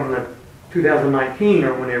 From the 2019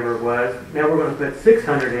 or whenever it was. Now we're going to put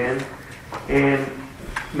 600 in, and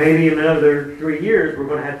maybe in another 3 years we're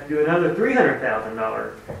going to have to do another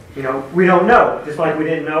 $300,000. We don't know. Just like we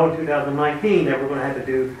didn't know in 2019 that we're going to have to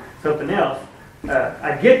do something else.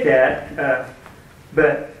 I get that,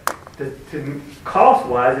 but to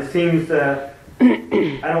cost-wise, it seems. I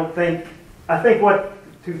think what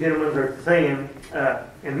two gentlemen are saying,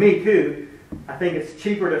 and me too. I think it's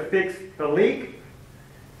cheaper to fix the leak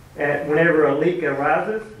whenever a leak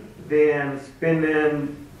arises than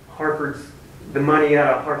spending the money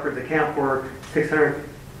out of Hartford's account for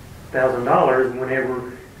 $600,000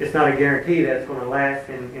 whenever it's not a guarantee that it's going to last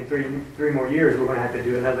in three more years. We're going to have to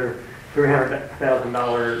do another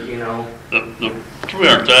 $300,000. The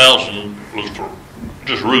 $300,000 was for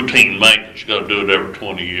just routine maintenance. You got to do it every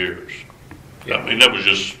 20 years. Yeah. I mean, that was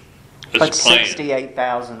just. But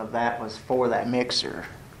 68,000 of that was for that mixer.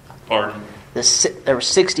 Pardon? There was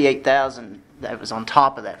 68,000 that was on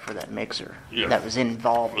top of that for that mixer. Yeah. That was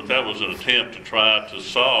involved. But that was an attempt to try to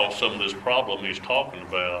solve some of this problem he's talking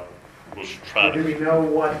about, was try Do to, we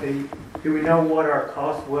know what our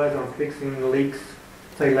cost was on fixing the leaks,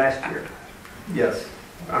 say, last year? Yes.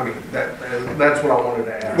 I mean, that's what I wanted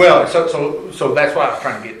to ask. Well, so that's what I was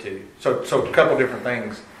trying to get to. So a couple different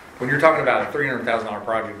things. When you're talking about a $300,000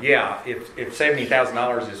 project, yeah, if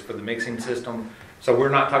 $70,000 is for the mixing system, so we're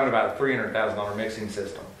not talking about a $300,000 mixing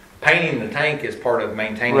system. Painting the tank is part of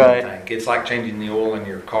maintaining Right. the tank. It's like changing the oil in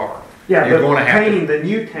your car. Yeah, You're but going to have painting the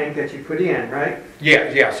new tank that you put in, right?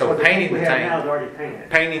 Yeah. So Well, painting we the have now tank, is already painted.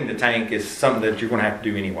 painting the tank is something that you're going to have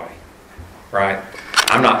to do anyway, right?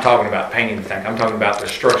 I'm not talking about painting the tank. I'm talking about the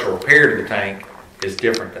structural repair to the tank is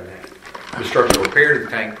different than that. The structural repair to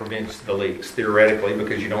the tank prevents the leaks theoretically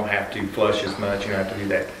because you don't have to flush as much. You don't have to do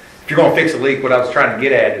that. If you're going to fix a leak, what I was trying to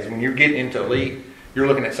get at is when you're getting into a leak, you're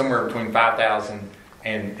looking at somewhere between $5,000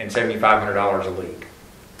 and $7,500 a leak.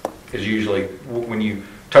 Is usually when you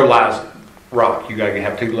totalize rock, you got to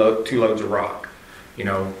have two loads of rock. You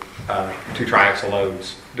know, 2 triaxle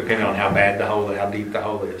loads, depending on how bad the hole, how deep the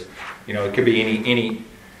hole is. You know, it could be any.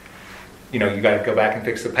 You know, you got to go back and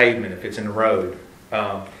fix the pavement if it's in the road.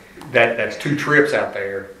 That's 2 trips out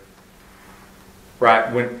there, right?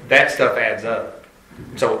 When that stuff adds up,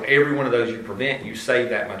 so every one of those you prevent, you save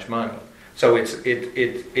that much money. So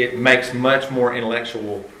it makes much more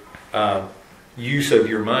intellectual use of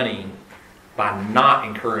your money by not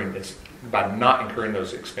incurring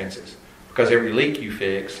those expenses. Because every leak you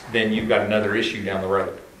fix, then you've got another issue down the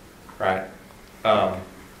road, right?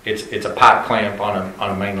 It's a pipe clamp on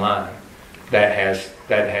a main line that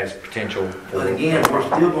has potential. But again, we're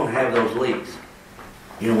still gonna have those leaks.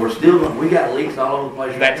 You know, we got leaks all over the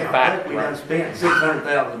place. That's a fact, I think we right. done spent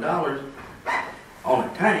 $600,000 on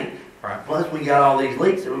a tank. Right. Plus we got all these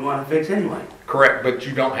leaks that we want to fix anyway. Correct, but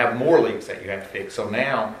you don't have more leaks that you have to fix. So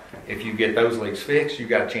now, if you get those leaks fixed, you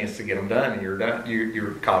got a chance to get them done, and you're done.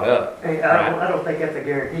 You're caught up. Hey, right? I don't think that's a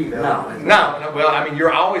guarantee, though. No. Well, I mean,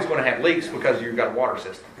 you're always going to have leaks because you've got a water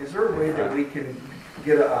system. Is there a way that we can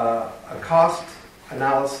get a cost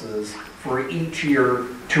analysis for each year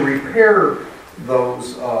to repair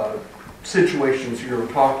those situations you were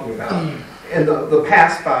talking about in the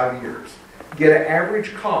past 5 years? Get an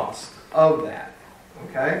average cost of that,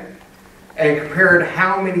 okay? And compare it to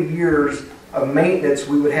how many years of maintenance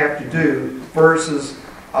we would have to do versus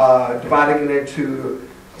dividing it into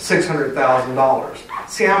 $600,000.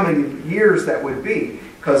 See how many years that would be.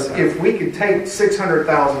 Because if we could take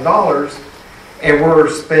 $600,000 and we're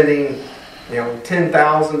spending,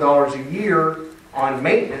 $10,000 a year on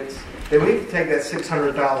maintenance, then we could take that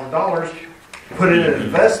 $600,000, put it in an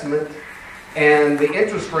investment, and the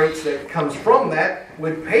interest rates that comes from that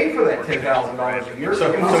would pay for that $10,000 a year.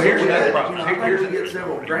 So here's another problem. I think we get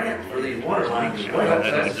several grants for these water lines as well.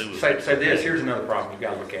 Say this. Here's another problem you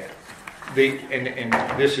got to look at. And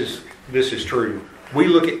this is true. We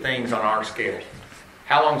look at things on our scale.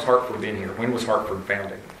 How long's Hartford been here? When was Hartford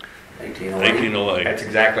founded? 1808. That's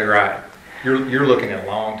exactly right. You're looking at a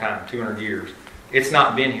long time, 200 years. It's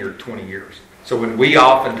not been here 20 years. So when we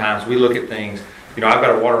oftentimes look at things, I've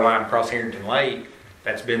got a water line across Harrington Lake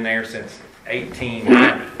that's been there since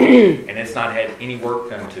 1890, and it's not had any work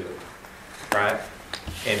done to it, right?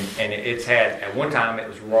 And it's had, at one time, it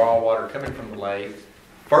was raw water coming from the lake.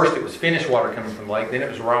 First, it was finished water coming from the lake. Then it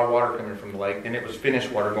was raw water coming from the lake. Then it was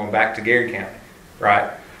finished water going back to Gary County,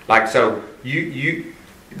 right? Like, so the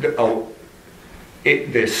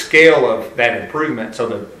scale of that improvement, so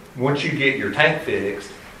that once you get your tank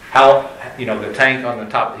fixed, the tank on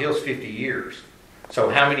the top of the hill is 50 years. So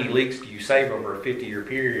how many leaks do you save over a 50-year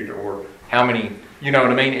period, or how many, you know what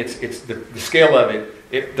I mean? It's the scale of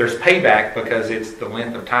it. There's payback because it's the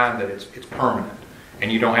length of time that it's permanent, and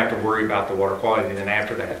you don't have to worry about the water quality. And then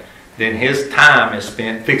after that, then his time is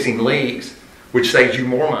spent fixing leaks, which saves you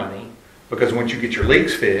more money, because once you get your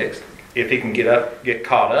leaks fixed, if he can get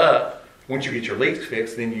caught up, once you get your leaks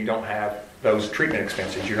fixed, then you don't have those treatment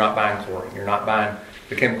expenses. You're not buying chlorine. You're not buying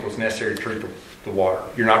the chemicals necessary to treat the water.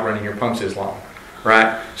 You're not running your pumps as long,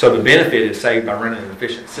 right? So the benefit is saved by running an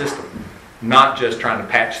efficient system, not just trying to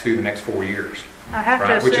patch through the next 4 years, I have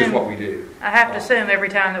to which is assume, what we do. I have to assume every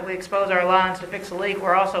time that we expose our lines to fix a leak,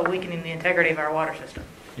 we're also weakening the integrity of our water system.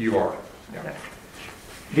 You are. Yeah. Okay.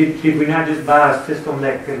 Did we not just buy a system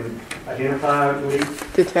that can identify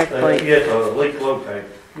leaks? Detect leaks. Yes, a leak locate.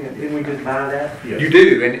 Yeah, didn't we just buy that? Yes. You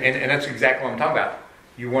do, and that's exactly what I'm talking about.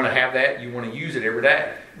 You want to have that. You want to use it every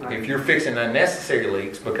day. Right. If you're fixing unnecessary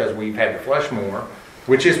leaks because we've had to flush more,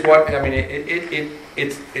 which is what I mean,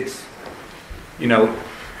 it's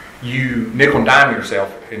you nickel and dime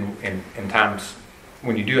yourself in times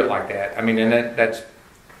when you do it like that, I mean, and that's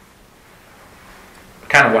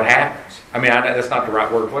kind of what happens. I mean, that's not the right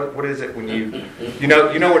word. What is it when you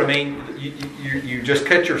know what I mean? You just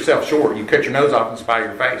cut yourself short. You cut your nose off in spite of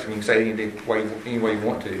your face. I mean, you can say it any way you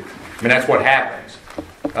want to. I mean, that's what happens,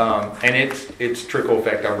 and it's trickle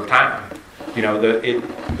effect over time. You know,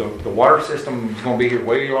 the water system is going to be here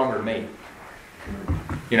way longer than me.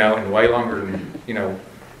 You know, and way longer than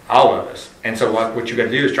all of us. And so, like, what you got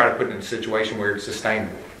to do is try to put it in a situation where it's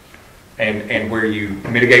sustainable, and where you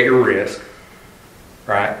mitigate your risk,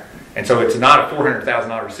 right? And so it's not a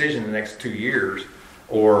 $400,000 decision in the next 2 years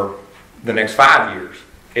or the next 5 years.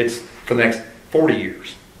 It's for the next 40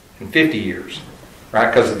 years and 50 years, right?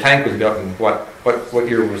 Because the tank was built in what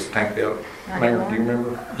year was the tank built? Mayor, do you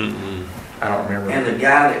remember? Mm-mm. I don't remember. And the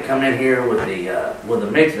guy that come in here with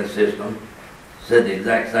the mixing system said the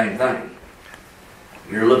exact same thing.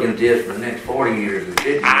 You're looking at this for the next 40 years and 50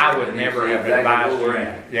 years. I would never have advised you.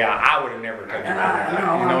 At. Yeah, I would have never told you And that. I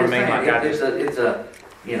know, You know what I mean? saying, Like it's a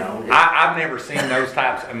I've never seen those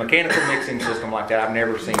types a mechanical mixing system like that. I've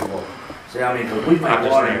never seen one. See, I mean, because we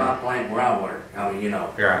make water in my plant where I work. I mean,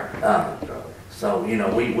 Right. So we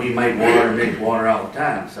make water and mix water all the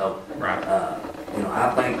time. So Right.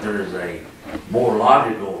 I think there's a more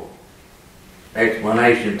logical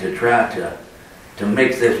explanation to try to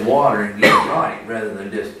mix this water and get it right rather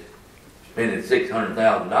than just spending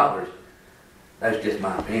 $600,000. That's just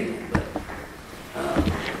my opinion, but I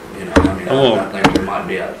think there might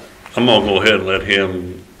be a. I'm gonna go ahead and let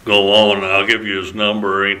him go on. I'll give you his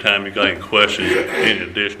number anytime you got any questions, any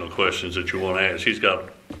additional questions that you want to ask. He's got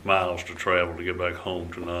miles to travel to get back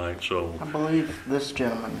home tonight, so. I believe this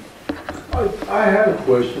gentleman. I had a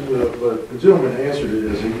question, but the gentleman answered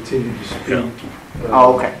it as he continued to speak. Yeah.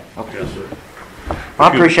 Okay. Yes, sir.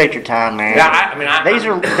 I appreciate your time, man. Yeah,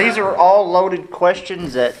 These are all loaded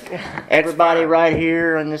questions that everybody right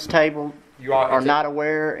here on this table are not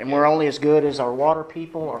aware, and we're only as good as our water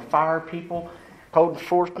people, our fire people, code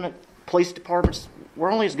enforcement, police departments.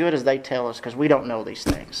 We're only as good as they tell us because we don't know these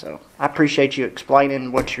things. So I appreciate you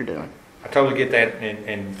explaining what you're doing. I totally get that,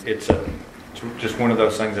 and it's just one of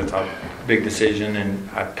those things that's a big decision, and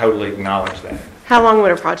I totally acknowledge that. How long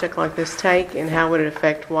would a project like this take, and how would it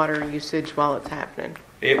affect water usage while it's happening?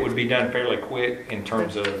 It would be done fairly quick in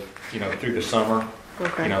terms of, through the summer.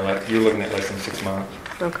 Okay. Like you're looking at less than 6 months.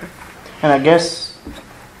 Okay. And I guess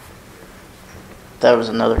that was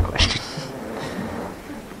another question.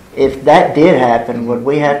 If that did happen, would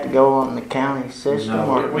we have to go on the county system?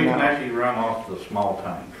 No, we no? can actually run off the small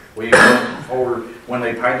tank. When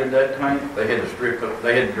they painted that tank, they had to strip it,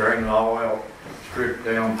 they had to drain it all out, strip it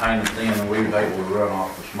down, paint it thin, and we was able to run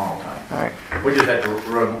off the small tank. All right. We just had to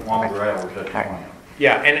run longer hours at the plant.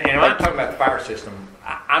 Yeah, and I'm talking about the fire system.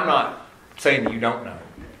 I'm not saying you don't know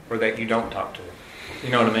or that you don't talk to them. You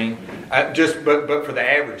know what I mean? But for the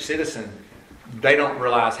average citizen, they don't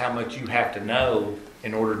realize how much you have to know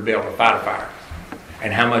in order to be able to fight a fire,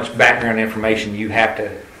 and how much background information you have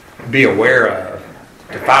to be aware of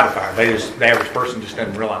to fight a fire. The average person just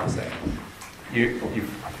doesn't realize that. You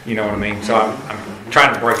know what I mean? So I'm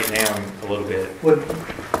trying to break it down a little bit.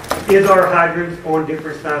 Is our hydrants on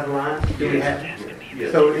different size lines? Do we have?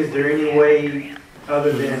 Yes. So is there any way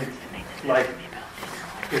other than, like,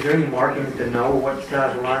 is there any markings to know what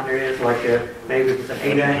size line there is? Like maybe if it's an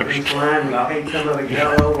 8-inch line, we paint some of it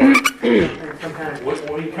yellow or some kind of.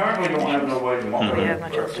 We currently don't have no way to mark We it. have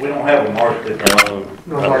much else. We don't have a mark that.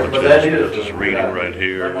 No mark, but that is Just reading right They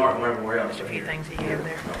here. mark them everywhere else. There's a few things that you have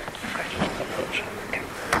there.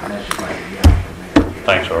 And that's just like, yeah.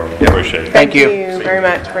 Thanks, Earl. Appreciate it. Thank you. Very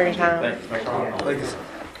much for your time.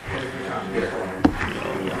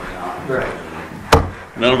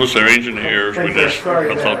 None of us are engineers. We just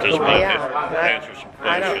Sorry, thought this yeah. might Yeah. answer some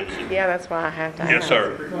questions. Yeah, that's why I have to ask. Yes,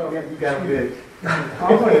 sir. You got good.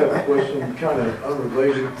 I might have a question kind of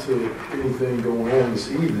unrelated to anything going on this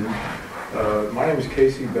evening. My name is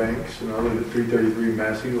Casey Banks, and I live at 333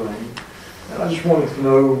 Massey Lane. And I just wanted to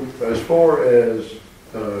know, as far as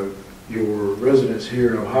your residents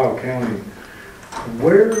here in Ohio County,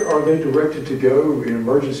 where are they directed to go in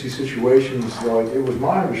emergency situations? Like, it was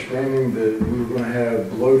my understanding that we were going to have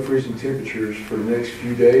below freezing temperatures for the next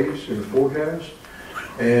few days in the forecast.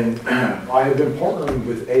 And I have been partnering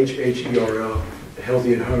with HHERL,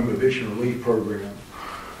 Healthy at Home Eviction Relief Program.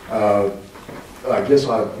 I guess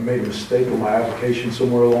I made a mistake on my application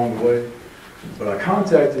somewhere along the way, but I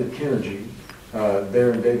contacted Kenergy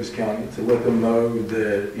there in Davis County to let them know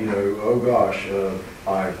that, oh gosh,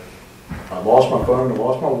 I lost my phone, I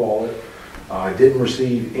lost my wallet. I didn't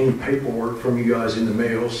receive any paperwork from you guys in the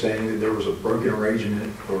mail saying that there was a broken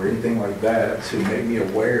arrangement or anything like that to make me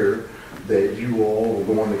aware that you all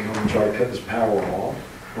were going to come and try to cut this power off,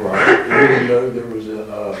 right? Even though there was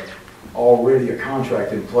already a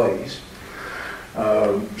contract in place.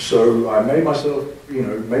 So I made myself,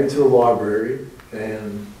 made it to the library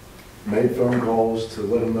and made phone calls to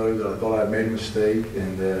let them know that I thought I'd made a mistake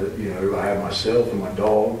and that, I had myself and my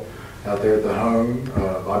dog out there at the home.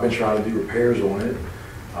 I've been trying to do repairs on it.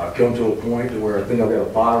 I've come to a point to where I think I've got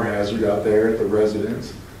a fire hazard out there at the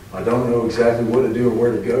residence. I don't know exactly what to do or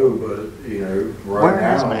where to go, but, right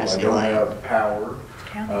now I don't have power.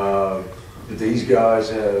 These guys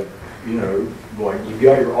have, like you've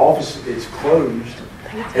got your office, it's closed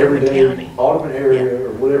every day, Audubon area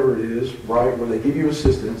or whatever it is, right, where they give you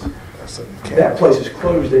assistance. That place is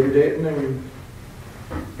closed every day at noon.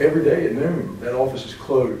 Every day at noon, that office is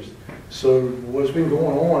closed. So what's been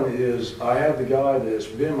going on is I have the guy that's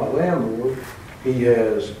been my landlord. He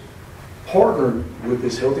has partnered with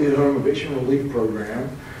this Healthy at Home eviction relief program.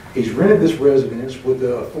 He's rented this residence with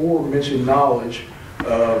the aforementioned knowledge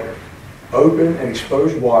of open and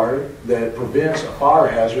exposed wire that prevents a fire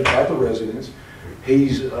hazard at the residence.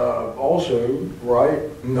 He's also,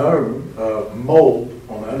 known mold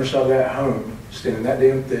on the underside of that home, standing that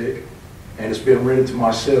damn thick, and it's been rented to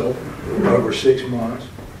myself over 6 months.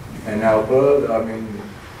 And now, Bud,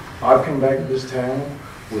 I've come back to this town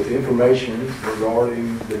with information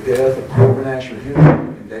regarding the death of Corbin Asher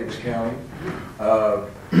Henry in Davis County.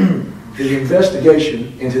 The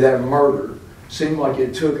investigation into that murder seemed like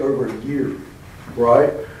it took over a year,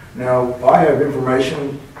 right? Now, I have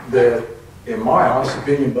information that, in my honest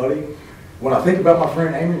opinion, buddy, when I think about my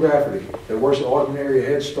friend Amy Rafferty that works at Audubon Area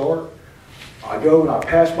Head Start, I go and I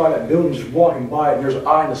pass by that building just walking by it, and there's an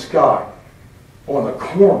eye in the sky on the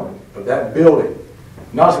corner of that building.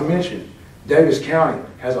 Not to mention, Davis County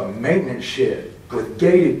has a maintenance shed with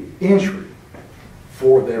gated entry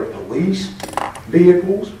for their police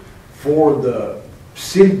vehicles, for the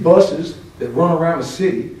city buses that run around the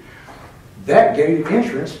city. That gated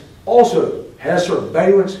entrance also has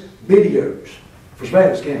surveillance videos for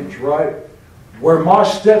surveillance cameras, right? Where my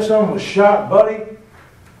stepson was shot, buddy,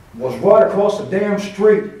 was right across the damn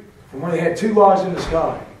street from where they had 2 eyes in the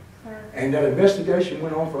sky. And that investigation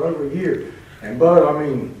went on for over a year. And Bud,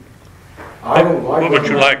 I don't like.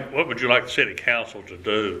 What would you like the city council to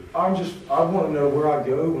do? I want to know where I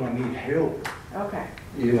go when I need help. Okay.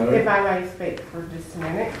 If I may speak for just a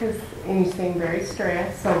minute, because you seem very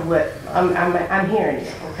stressed, so I'm hearing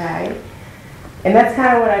you, okay? And that's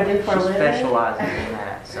kind of what I do for a living. Specializing in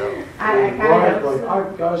that, so.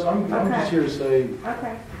 Guys, I'm just here to say,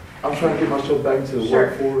 I'm trying to get myself back into the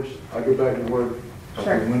workforce. I go back to work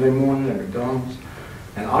Monday morning at McDonald's,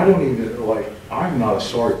 and I don't even, I'm not a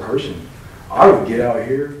sorry person. I would get out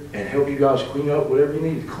here and help you guys clean up whatever you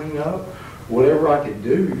need to clean up, whatever I could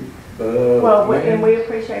do. And we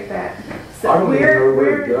appreciate that. So I don't even know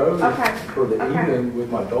where to go for the Okay. evening with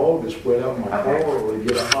my dog to sweat out my car or to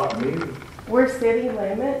get a hot meal. We're city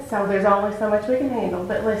limits, so there's only so much we can handle.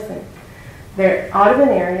 But listen, Audubon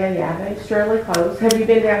area, they surely close. Have you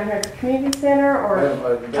been down here at the community center or?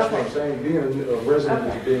 That's what I'm saying. Being a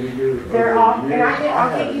resident has been here. They're off, and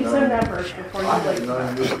I'll get you some numbers before you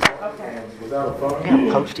leave. Okay. Without a phone.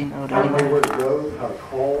 Yeah, posting note. I don't know where to go, how to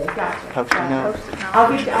call. Gotcha. Posting note. I'll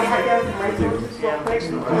write down some resources real quick. You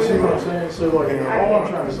see what I'm saying? So all I'm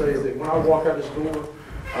trying to say is that when I walk out this door,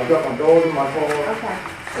 I've got my dog in my car. Okay.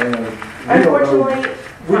 And Unfortunately,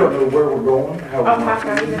 we don't know where we're going. Oklahoma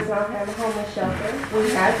County does not have a homeless shelter. We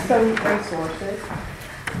have some resources.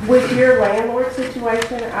 With your landlord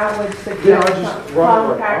situation, I would suggest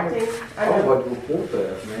contacting. I would like to report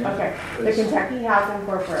that, man. Okay, the Kentucky Housing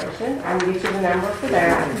Corporation. I can get you the number for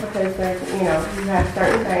that because there's, you have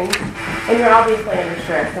certain things, and you're obviously under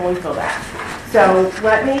stress, and we feel that. So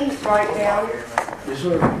let me write down. Yes,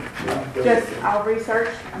 sir. I'll research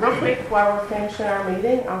real quick while we're finishing our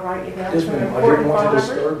meeting. I'll write you down Yes, some ma'am. I important didn't want phone to numbers.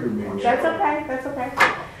 disturb your meeting. That's okay.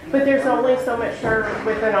 But there's only so much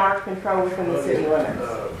within our control within the city limits.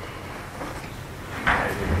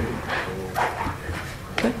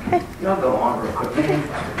 Y'all go on real quick.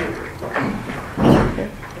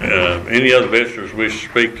 Any other visitors wish to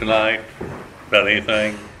speak tonight about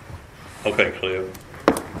anything? Okay, Cliff.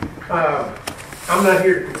 I'm not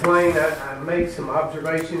here to complain. I made some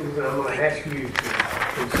observations, and I'm going to ask you to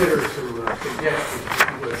consider some suggestions, if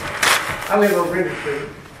you will. I live on Render Street.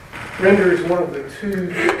 Render is one of the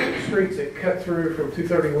 2 streets that cut through from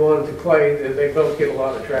 231 to Clay. They both get a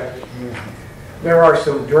lot of traffic. There are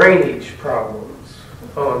some drainage problems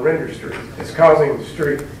on Render Street. It's causing the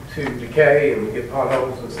street to decay and get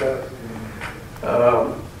potholes and stuff.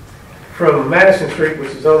 From Madison Street,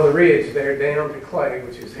 which is on the ridge there, down to Clay,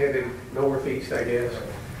 which is headed northeast, I guess.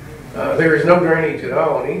 There is no drainage at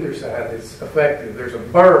all on either side that's effective. There's a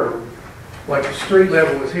berm, like the street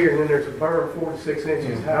level is here, and then there's a berm 4 to 6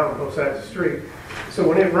 inches high on both sides of the street. So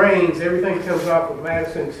when it rains, everything comes off of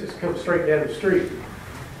Madison, it just comes straight down the street.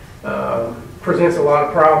 Presents a lot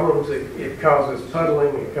of problems. It causes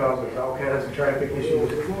puddling. It causes all kinds of traffic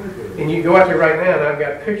issues. And you go out there right now, and I've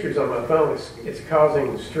got pictures on my phone. It's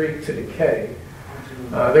causing the street to decay.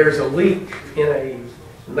 There's a leak in a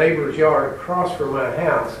neighbor's yard across from my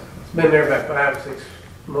house. It's been there about 5 or 6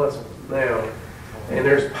 months now. And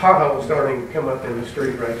there's potholes starting to come up in the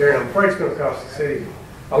street right there. And I'm afraid it's going to cost the city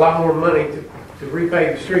a lot more money to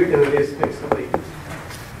repave the street than it is to fix the leak.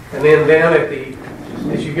 And then down at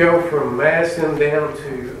as you go from Madison down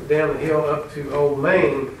the hill up to Old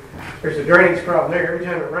Main, there's a drainage problem there. Every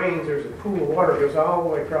time it rains, there's a pool of water that goes all the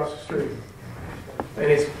way across the street. And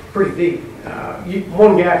it's pretty deep.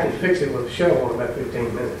 One guy can fix it with a shovel in about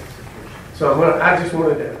 15 minutes. So I just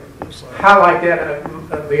wanted to highlight that,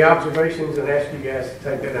 the observations, and ask you guys to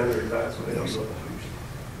take that under advisement.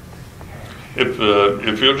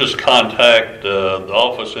 If you'll just contact the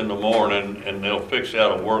office in the morning, and they'll fix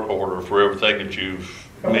out a work order for everything that you've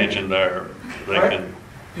mentioned there. They can.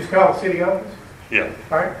 Just call the city office? Yeah.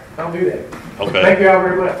 All right, I'll do that. Okay. Thank you all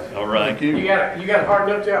very much. All right. Thank you. You got a hard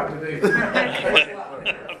enough job to do.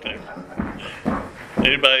 Okay.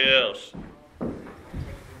 Anybody else?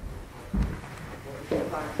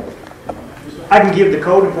 I can give the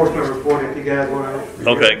code enforcement report if you guys want to.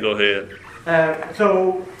 Okay, go ahead.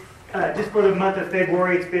 Just for the month of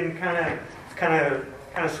February, it's been kind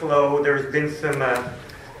of slow. There's been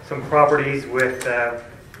some properties with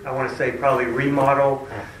I want to say probably remodel,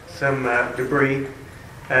 some debris.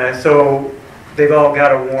 So they've all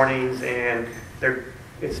got a warnings, and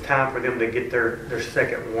it's time for them to get their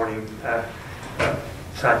second warning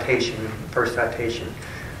citation, first citation.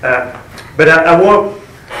 But I won't.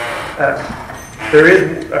 There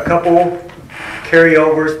is a couple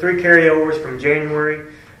carryovers, 3 carryovers from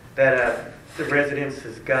January that the residents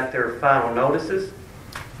has got their final notices.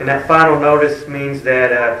 And that final notice means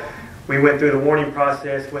that we went through the warning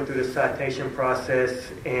process, went through the citation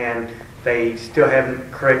process, and they still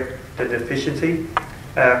haven't corrected the deficiency.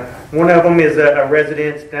 One of them is a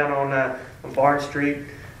residence down on Barn Street.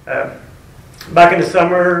 Back in the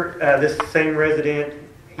summer, this same resident,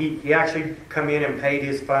 he actually come in and paid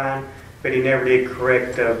his fine, but he never did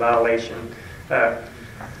correct the violation.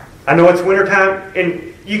 I know it's wintertime,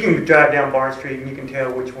 and you can drive down Barn Street and you can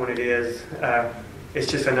tell which one it is. It's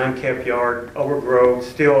just an unkept yard, overgrowth,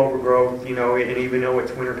 still overgrowth, you know, and even though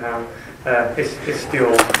it's wintertime, it's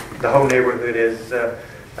still, the whole neighborhood is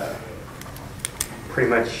pretty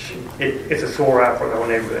much, it's a sore eye for the whole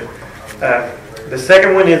neighborhood. The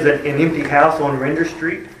second one is an empty house on Render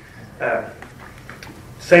Street.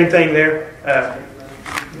 Same thing there.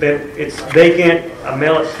 That it's vacant. I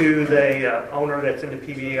mail it to the owner that's in the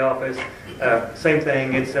PBA office. Same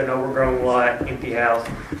thing. It's an overgrown lot, empty house.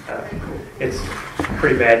 It's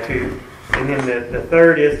pretty bad too. And then the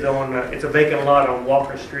third is on. It's a vacant lot on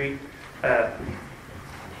Walker Street.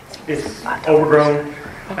 It's overgrown.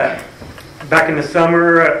 Back in the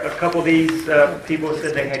summer, a couple of these people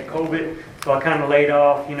said they had COVID, so I kind of laid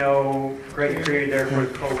off, you know, grace period there for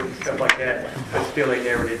COVID and stuff like that. But still, they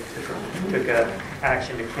never did took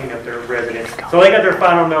action to clean up their residence. So they got their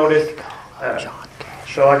final notice.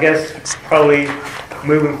 So I guess probably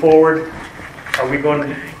moving forward, are we going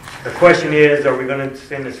to? The question is, are we going to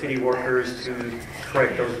send the city workers to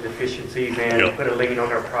correct those deficiencies and put a lien on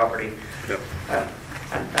their property? Yep.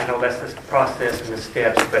 I know that's the process and the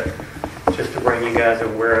steps, but just to bring you guys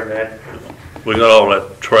aware of that. We got all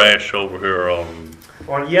that trash over here on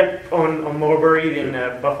Mulberry in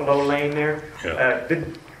Buffalo Lane there. Yeah.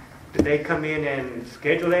 Did they come in and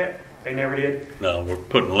schedule that? They never did? No, we're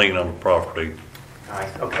putting lien on the property.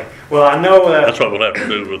 Nice, okay. Well, I know... that's what we'll have to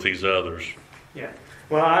do with these others. Yeah.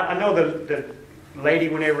 Well, I know the lady,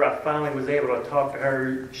 whenever I finally was able to talk to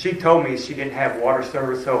her, she told me she didn't have water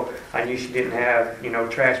service, so I knew she didn't have, you know,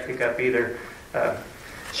 trash pickup either.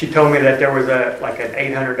 She told me that there was like an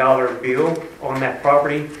 $800 bill on that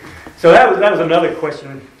property. So that was another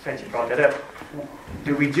question since you brought that up.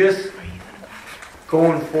 Do we just,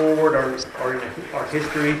 going forward or in our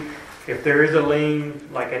history, if there is a lien,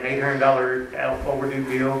 like an $800 overdue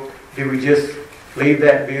bill, do we just leave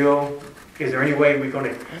that bill? Is there any way we're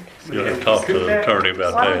going to... You'll have to talk to the attorney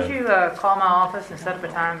about that. Why don't you call my office and set up a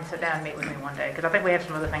time and sit down and meet with me one day? Because I think we have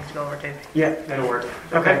some other things to go over too. Yeah, that'll work.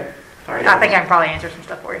 Okay. All right. I think I can probably answer some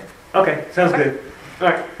stuff for you. Okay, sounds good. All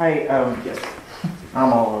right. Hey, yes.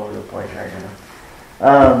 I'm all over the place right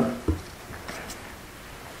now.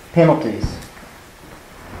 Penalties.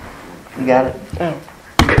 You got it? Oh.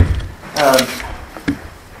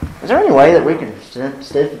 Is there any way that we can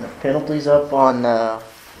stiffen the penalties up on,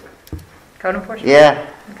 Code enforcement? yeah,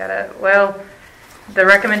 Well, the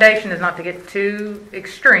recommendation is not to get too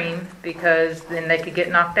extreme because then they could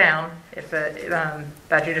get knocked down if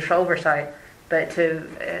by judicial oversight. But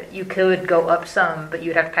you could go up some, but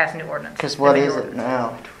you'd have to pass a new ordinance. because what is it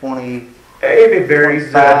now, 20? It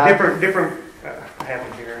varies, 5? different,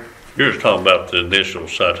 happens here. You're just talking about the initial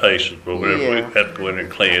citations, but whenever we Yeah. have to go in and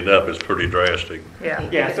clean it up, it's pretty drastic. Yeah.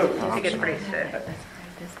 Yeah, so It gets pretty stiff.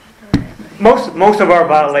 most of our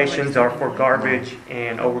violations are for garbage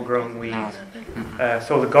and overgrown weeds.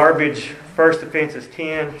 So the garbage, first offense is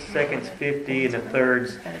 10, second's 50, and the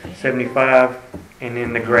third's 75. And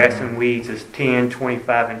then the grass and weeds is 10,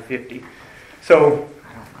 25, and 50. So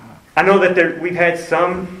I know that we've had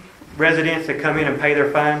some residents that come in and pay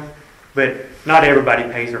their fine, but not everybody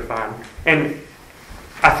pays their fine. And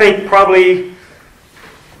I think probably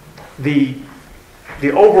the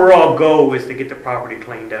overall goal is to get the property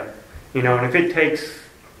cleaned up. And if it takes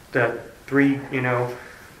the 3,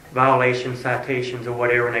 violations, citations, or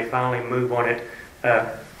whatever, and they finally move on it,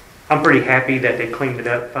 I'm pretty happy that they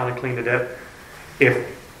finally cleaned it up. If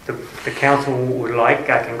the council would like,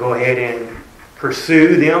 I can go ahead and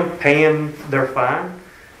pursue them, paying their fine.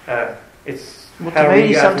 It's Well, to however me,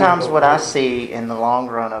 you guys sometimes want what to go I forward. see in the long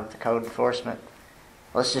run of the code enforcement,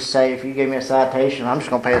 let's just say if you give me a citation, I'm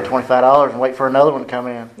just going to pay the $25 and wait for another one to come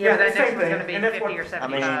in. Yeah, but that same next one's thing. going to be And that's 50 what- or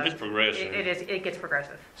 75. It's progressive. It gets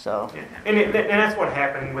progressive. So, Yeah. And that's what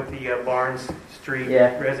happened with the Barnes Street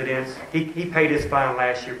Yeah. residents. He paid his fine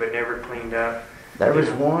last year, but never cleaned up. there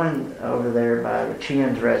was one over there by the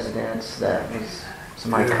Chin's residence that was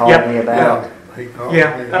somebody called Yep. me about. He called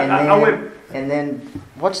Yeah, me. I went. And then,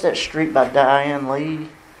 what's that street by Diane Lee?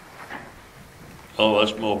 Oh,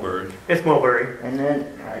 that's Mulberry. It's Mulberry. And then,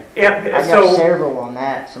 I Yeah. got So several on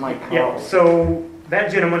that. Somebody called. yeah. So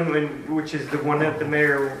that gentleman, which is the one that the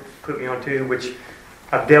mayor put me on to, which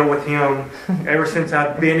I've dealt with him ever since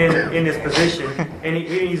I've been in this position, and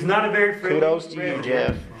he's not a very friendly. Kudos to you,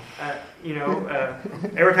 Jeff.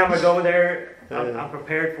 Every time I go there, I'm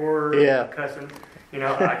prepared for Yeah. cussing.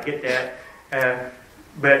 I get that.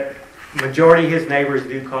 But majority of his neighbors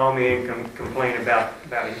do call me and complain about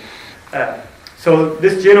him. So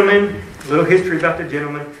this gentleman, a little history about the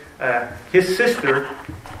gentleman. His sister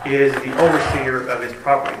is the overseer of his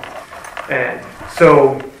property. And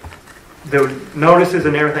so the notices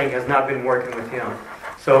and everything has not been working with him.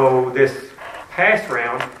 So this past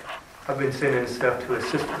round, I've been sending stuff to his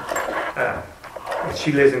sister.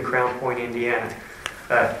 She lives in Crown Point, Indiana.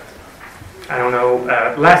 I don't know.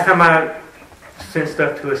 Last time I sent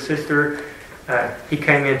stuff to his sister, he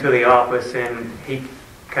came into the office and he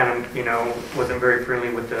kind of, wasn't very friendly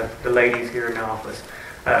with the ladies here in the office.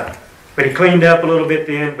 But he cleaned up a little bit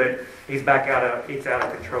then, but he's out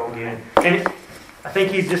of control again. And I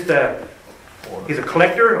think he's just he's a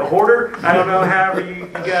collector, a hoarder. I don't know however you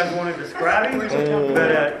guys want to describe him,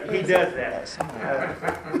 but he does that.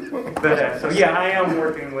 So yeah, I am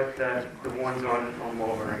working with the ones on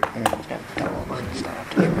Mulberry.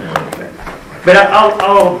 But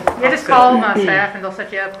I'll Just call my staff and they'll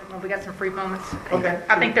set you up when we got some free moments. Okay.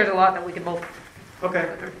 I think there's a lot that we could both. Okay.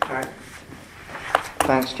 All right.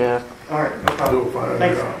 Thanks, Jeff. All right. No problem. Do a fine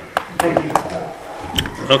Thanks. job. Thank you.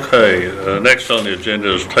 Okay, next on the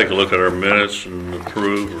agenda is take a look at our minutes and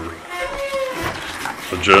approve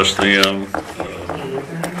or adjust them.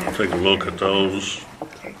 Take a look at those.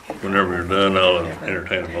 Whenever you're done, I'll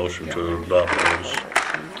entertain a motion to adopt those.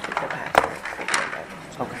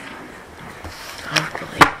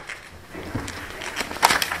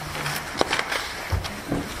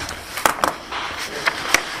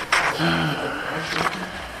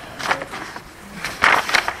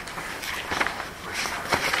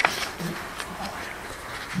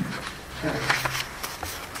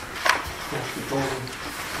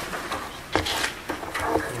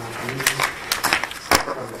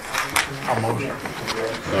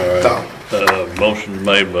 All right, motion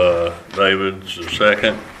made by David, is there a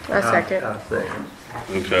second? A second.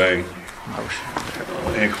 Okay.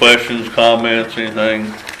 Any questions, comments, anything?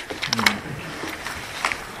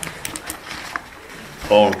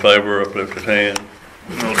 All in favor, uplift his hand.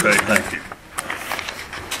 Okay, thank you.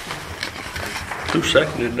 Who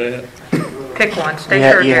seconded that? Pick one, stay You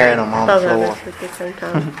had, sure, you had Jerry. them on the Both of floor. us at the same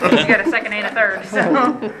time. You got a second and a third,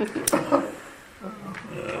 so.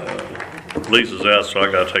 Lisa's out, so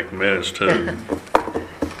I gotta take the minutes too.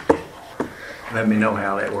 Let me know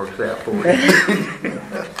how that works out for you.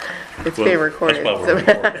 It's Well, being recorded. that's why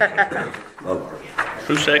we're so-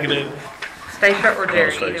 Who seconded it? Stay short or Oh,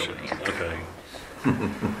 Jerry. Stacia. either one, yeah. Okay.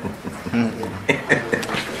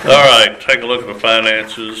 All right, take a look at the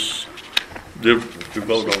finances. Did you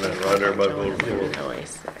vote on that, right? Everybody voted for it?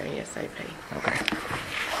 ASAP. Okay.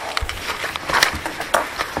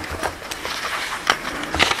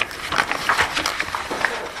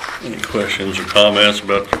 Any questions or comments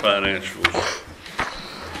about the financials?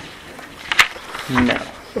 No.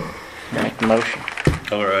 Make the motion.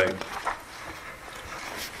 All right.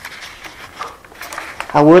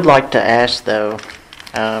 I would like to ask though,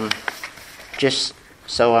 just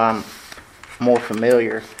so I'm more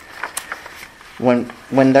familiar, when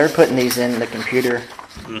they're putting these in the computer,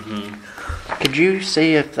 could you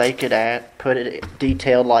see if they could put it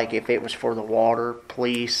detailed, like if it was for the water,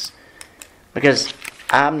 police? Because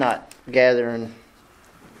I'm not gathering.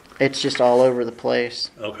 It's just all over the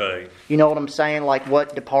place. Okay. You know what I'm saying? Like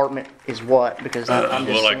what department is what? Because I'm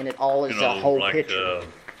just well, seeing it all as a whole picture.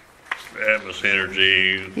 Atmos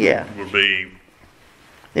Energy would be.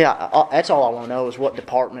 Yeah, that's all I want to know is what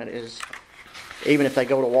department is. Even if they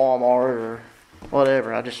go to Walmart or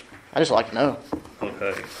whatever, I just like to know.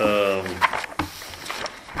 Okay.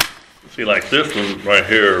 See, like this one right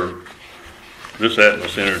here, this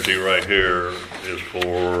Atmos Energy right here is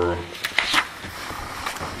for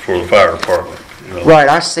the fire department. You know? Right,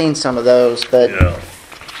 I've seen some of those, but each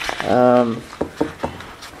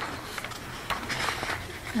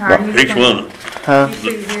one. You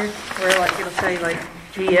see here where like it'll say like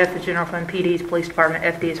GF is general fund, PD is police department,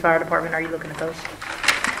 FD is fire department. Are you looking at those?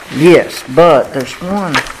 Yes, but there's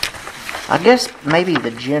one. I guess maybe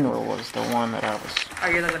the general was the one that I was. Oh,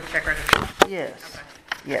 you're looking at the check register. Yes. Okay.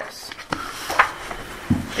 Yes.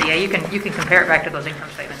 So yeah, you can compare it back to those income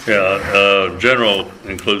statements. Yeah, general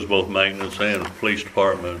includes both maintenance and police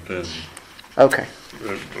department, and okay.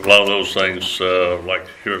 A lot of those things, like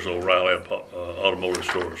here's O'Reilly Automotive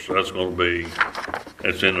Stores. So that's going to be,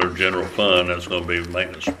 it's in their general fund. That's going to be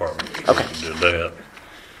maintenance department. Okay. Did that.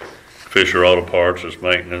 Fisher Auto Parts is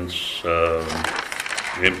maintenance.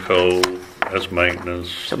 IMCO, that's maintenance.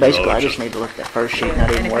 So basically, I just need to look at that first sheet, not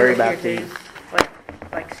even worry about the.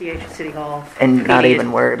 Like CH at City Hall. And not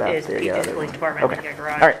even worry about the other police one. department. Okay.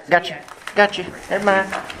 Garage. All right, got you. Got you. Never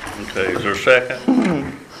mind. Okay, is there a second?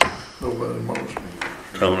 Nobody motion.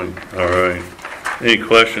 Tony, all right. Any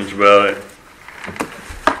questions about it?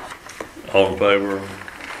 All in favor?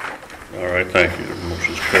 All right, thank you.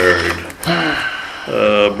 Motion's carried.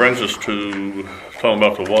 Brings us to talking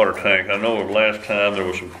about the water tank. I know last time there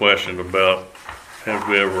was some question about have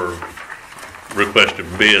we ever requested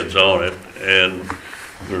bids on it, and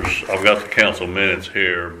I've got the council minutes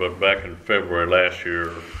here, but back in February last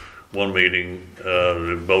year, one meeting,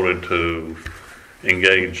 they voted to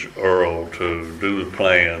engage Earl to do the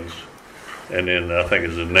plans, and then I think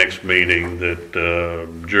it's the next meeting that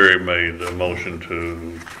Jerry made a motion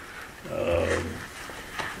to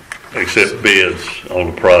accept bids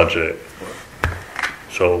on the project.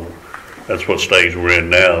 So that's what stage we're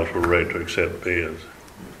in now, is we're ready to accept bids.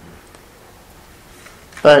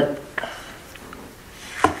 But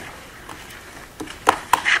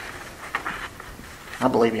I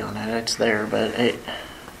believe you on that. It's there, but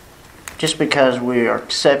just because we are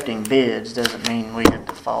accepting bids doesn't mean we have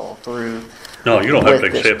to follow through. No, you don't have to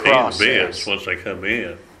with this accept any process. bids once they come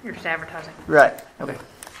in. You're just advertising. Right. Okay.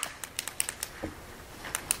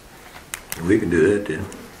 We can do that then.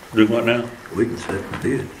 Do what now? We can set the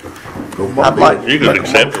bid. Go I'd mark like- it. You can Make a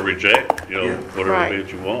accept or motion. reject, Yeah. whatever Right.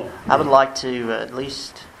 bids you want. I would like to at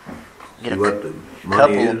least get See a what the money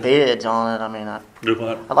couple of is. bids on it. I mean, Do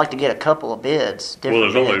what? I'd like to get a couple of bids. Well,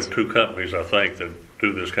 Different there's only bids. 2 companies, I think, that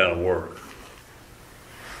do this kind of work.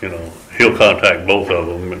 You know, he'll contact both of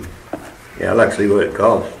them, and, Yeah, I'd like to see what it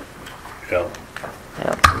costs. yeah.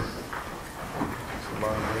 Yeah.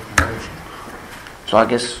 So I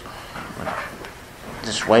guess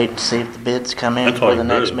just wait and see if the bids come in That's all for the you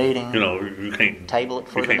next do. meeting. You know, you can't, Table it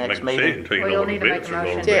for you the can't next make a decision meeting. until you Well, know you'll what the need to make bids a are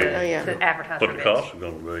going motion to Yeah, be. oh, yeah. to advertise for What the bids. cost is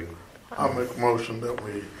going to be. I'll make a motion that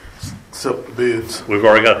we accept the bids. We've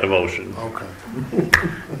already got the motion. Okay.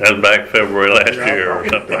 That was back February last year or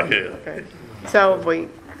something like that. Okay. So if we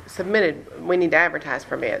submitted, we need to advertise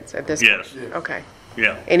for bids at this. Yes, Okay.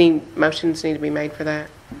 yeah. Any motions need to be made for that?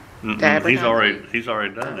 advertise? He's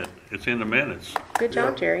already done it. It's in the minutes. Good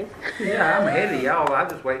job, Jerry. Yeah, I'm ahead of y'all. I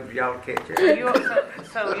was just waiting for y'all to catch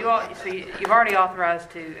So up. you've already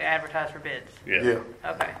authorized to advertise for bids. Yeah.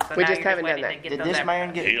 Yeah. Okay. So We now just you're haven't waiting done to that. get Did those this man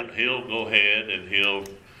advertised. get? He'll go ahead and he'll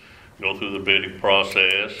go through the bidding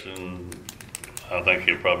process, and I think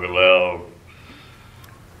he'll probably allow,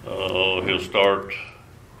 he'll start,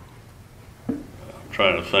 I'm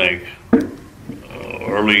trying to think,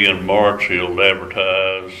 early in March he'll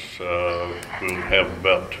advertise. We'll have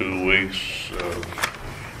about 2 weeks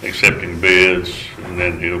accepting bids, and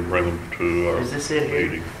then he'll bring them to our Is this it here?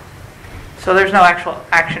 meeting. So there's no actual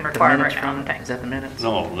action The required right minutes now on from the it? tank? Is that the minutes?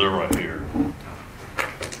 No, they're right here.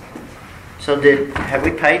 So have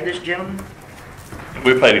we paid this gentleman?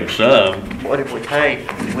 We paid him some. What did we pay?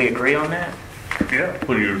 Did we agree on that? Yeah.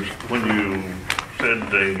 When you said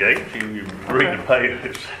to engage him, you agreed to pay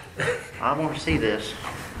us. I want to see this.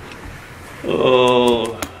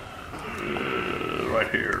 Oh, right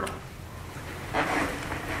here.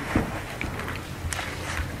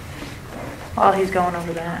 While he's going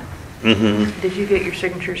over that, Mm-hmm. did you get your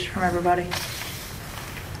signatures from everybody?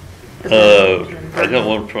 I got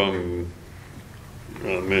one from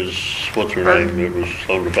Ms. What's her name? It was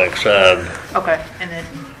on the back side. Okay, and then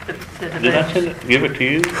the Did I send it, give it to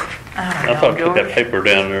you? I don't know, thought I put that George. paper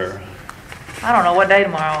down there. I don't know what day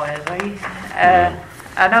tomorrow is. Are you?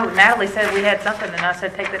 I know Natalie said we had something, and I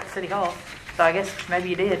said take that to City Hall. So I guess maybe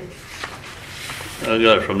you did. I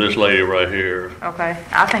got it from this lady right here. Okay,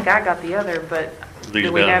 I think I got the other, but These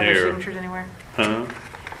do we down have here. their signatures anywhere? Huh?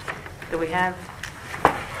 Do we have?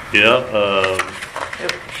 Yeah,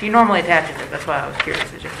 She normally attaches it. That's why I was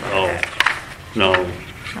curious. It's just not oh, attached. no.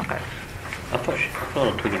 Okay. I thought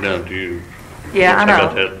I took it down to you. Yeah, I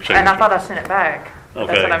got know. that And I signature. thought I sent it back. But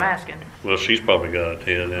That's Okay. what I'm asking. Well, she's probably got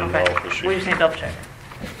it in the Okay. office. We just need to double check.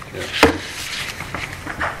 Yeah.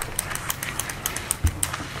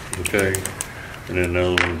 Okay, and then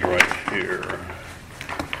those ones right here.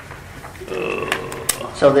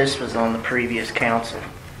 So this was on the previous council.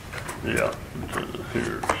 Yeah,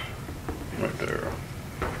 here's, right there.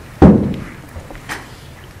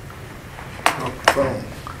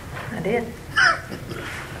 I did.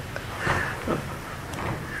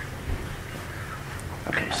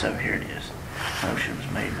 Okay, so here it is. Motion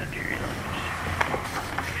was made by Jerry.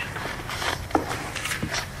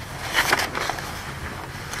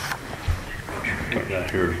 Now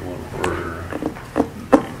here's one where,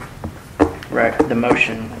 Right, the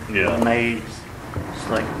motion Yeah. made,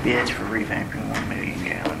 select bids for revamping 1 million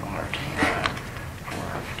gallon water tank.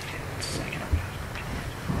 Second.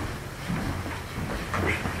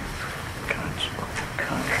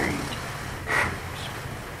 Concrete.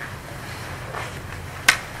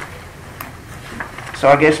 So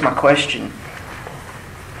I guess my question,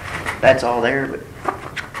 that's all there, but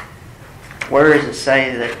where does it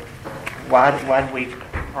say that, why did we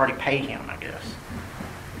already pay him, I guess?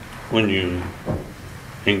 when you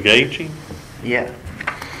engage him, Yeah.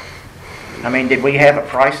 I mean, did we have a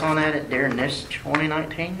price on that during this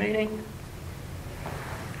 2019 meeting?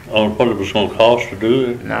 on what it was gonna cost to do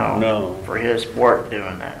it? No. No. For his work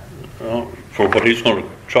doing that? For what he's gonna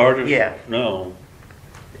charge us? Yeah. No.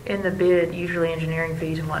 In the bid, usually engineering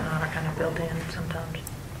fees and whatnot are kind of built in sometimes.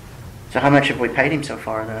 So how much have we paid him so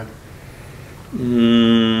far then?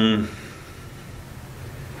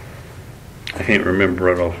 I can't remember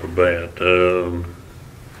right off the bat.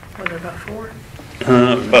 Was it about 4?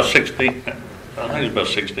 About 16, I think it's about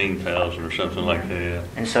 16,000 or something like that.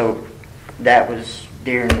 And so that was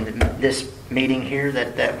during this meeting here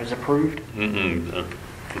that was approved? The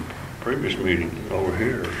previous meeting over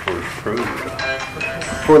here was approved.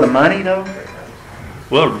 For the money though?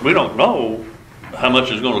 Well, we don't know how much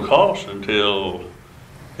it's gonna cost until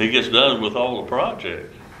he gets done with all the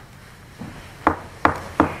project.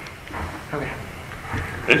 Okay.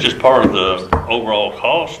 It's just part of the overall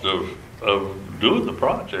cost of doing the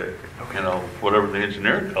project, you know, whatever the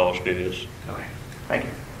engineering cost is. Okay, thank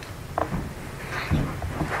you.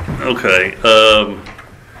 Okay,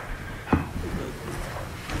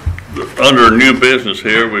 under new business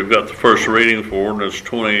here, we've got the first reading for ordinance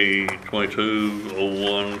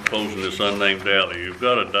 2022-01, closing this unnamed alley. You've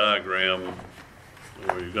got a diagram,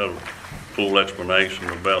 or you've got a full explanation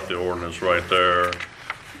about the ordinance right there.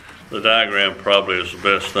 The diagram probably is the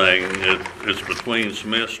best thing. It's between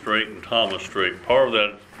Smith Street and Thomas Street. Part of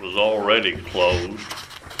that was already closed.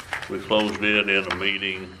 We closed it in a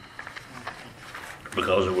meeting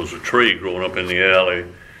because there was a tree growing up in the alley.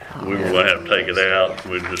 We were gonna have to take it out.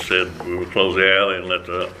 We just said we would close the alley and let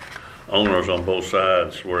the owners on both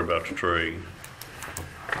sides worry about the tree.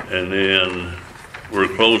 And then we're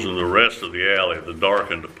closing the rest of the alley, the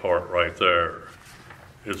darkened part right there.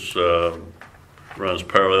 It's, runs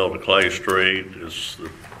parallel to Clay Street. It's the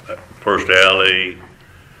first alley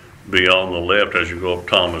beyond the left as you go up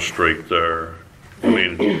Thomas Street there. I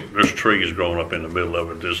mean, there's trees growing up in the middle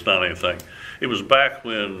of it. It's not anything. It was back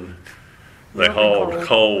when they hauled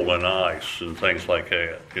coal and ice and things like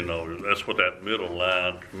that. You know, that's what that middle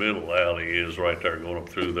alley is right there going up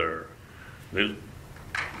through there. You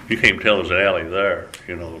can't tell there's an alley there,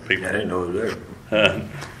 you know, the people. I didn't know it was there.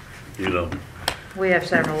 You know, We have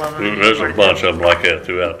several of them. There's a bunch of them like that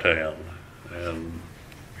throughout town. And,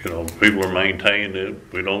 you know, people are maintaining it.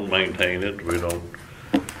 We don't maintain it. We don't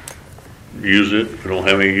use it. We don't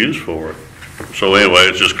have any use for it. So anyway,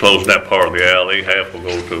 it's just closing that part of the alley. Half will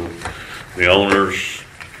go to the owners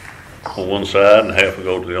on one side and half will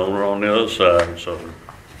go to the owner on the other side. So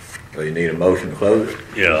you need a motion to close it?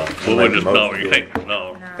 yeah, well, we just, no, you can't,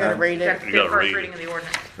 no. Gotta read it. You gotta First read reading of the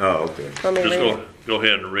ordinance. Oh, okay. Let me Just read it. go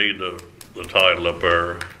ahead and read the title up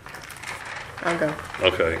there. I'll go.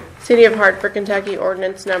 Okay. City of Hartford, Kentucky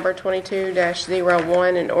ordinance number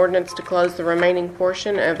 22-01, an ordinance to close the remaining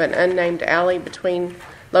portion of an unnamed alley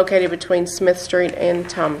located between Smith Street and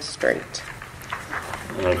Thomas Street.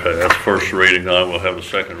 Okay, that's first reading. I will have a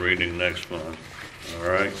second reading next month. All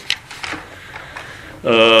right.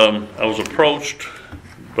 I was approached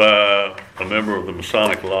by a member of the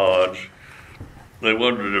Masonic Lodge. They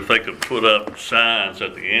wondered if they could put up signs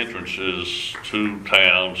at the entrances to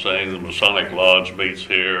town saying the Masonic Lodge meets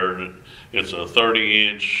here. It's a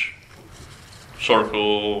 30-inch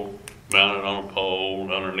circle mounted on a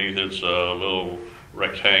pole. Underneath it's a little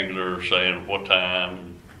rectangular saying what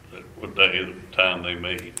time, what day, the time they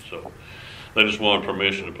meet. So they just wanted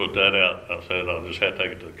permission to put that out. I said I'll just have to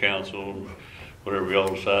take it to the council, whatever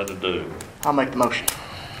y'all decide to do. I'll make the motion.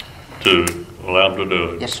 To allow them to do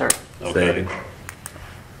it. Yes, sir. Okay.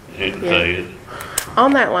 Entertain.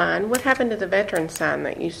 On that line, what happened to the veteran sign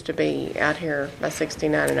that used to be out here by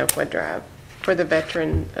 69 and Oakwood Drive for the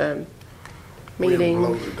veteran meeting? We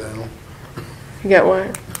blowed it down. You got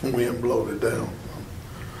what? We blowed it down.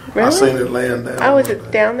 Really? I seen it laying down. Oh, is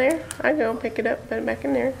it down there? I go pick it up, put it back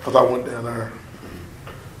in there. Because I went down there.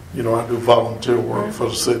 You know, I do volunteer work for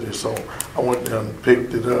the city, so I went down and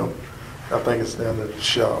picked it up. I think it's down at the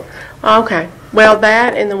shop. Okay. Well,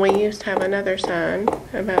 that, and then we used to have another sign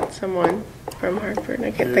about someone from Hartford.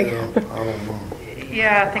 I can't think of it. I don't know.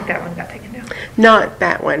 Yeah, I think that one got taken down. Not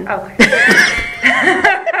that one. Okay.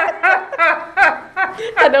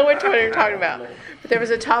 I know which one you're talking about. But there was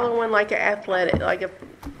a taller one, like an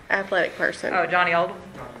athletic person. Oh, Johnny Oldham?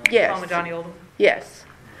 Yes. Home with Johnny Oldham? Yes.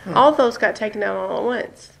 All of those got taken down all at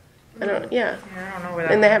once. I don't, yeah. Yeah, I don't know where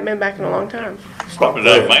that And they haven't been back in a long time. Probably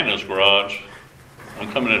that maintenance garage. I'm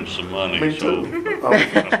coming into some money, Me so too. I'm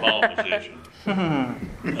in a small position.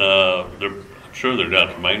 I'm sure they're down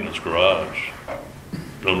at the maintenance garage.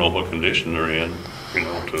 Don't know what condition they're in, you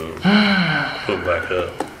know, to put back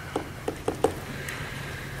up.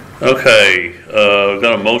 Okay,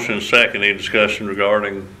 got a motion and second. Any discussion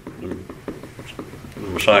regarding the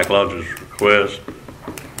Masonic Lodge's request?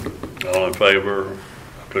 All in favor?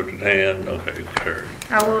 Lifted hand. Okay, carried.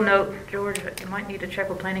 I will note, George, that you might need to check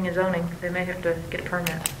with planning and zoning. They may have to get a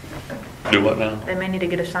permit. Do what now? They may need to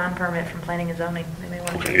get a sign permit from planning and zoning. They may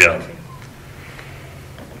want to check. Yeah.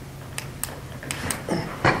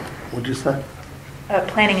 What'd you say?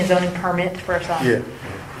 Planning and zoning permit for a sign. Yeah.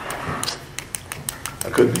 I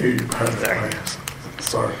couldn't hear you behind that glass.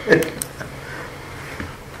 Sorry.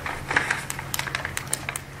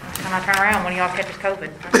 When I turn around, when y'all catches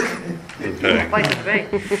COVID. Okay. Places to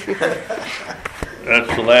be.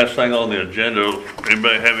 That's the last thing on the agenda.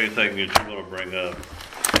 Anybody have anything that you want to bring up?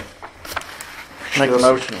 Make a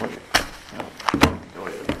motion.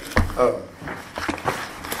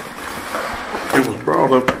 It was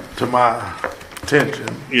brought up to my attention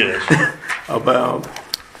Yes. about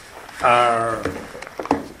our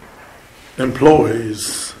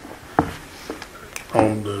employees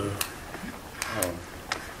on the,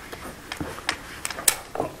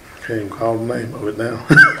 can't even call the name of it now,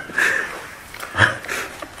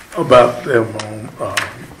 about them on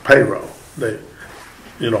payroll. They,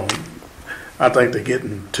 you know, I think they're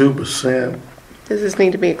getting 2%. Does this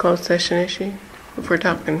need to be a closed session issue if we're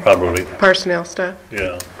talking Probably. personnel stuff?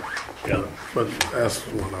 Yeah. Yeah. But that's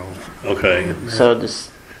what I was. Okay. So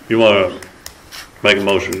this, You want to make a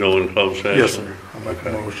motion to go in closed session? Yes, sir. I'll make a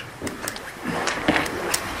Okay. motion.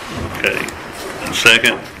 Okay.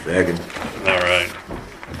 Second? Second. All right.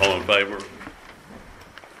 All in favor?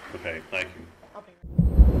 Okay, thank you.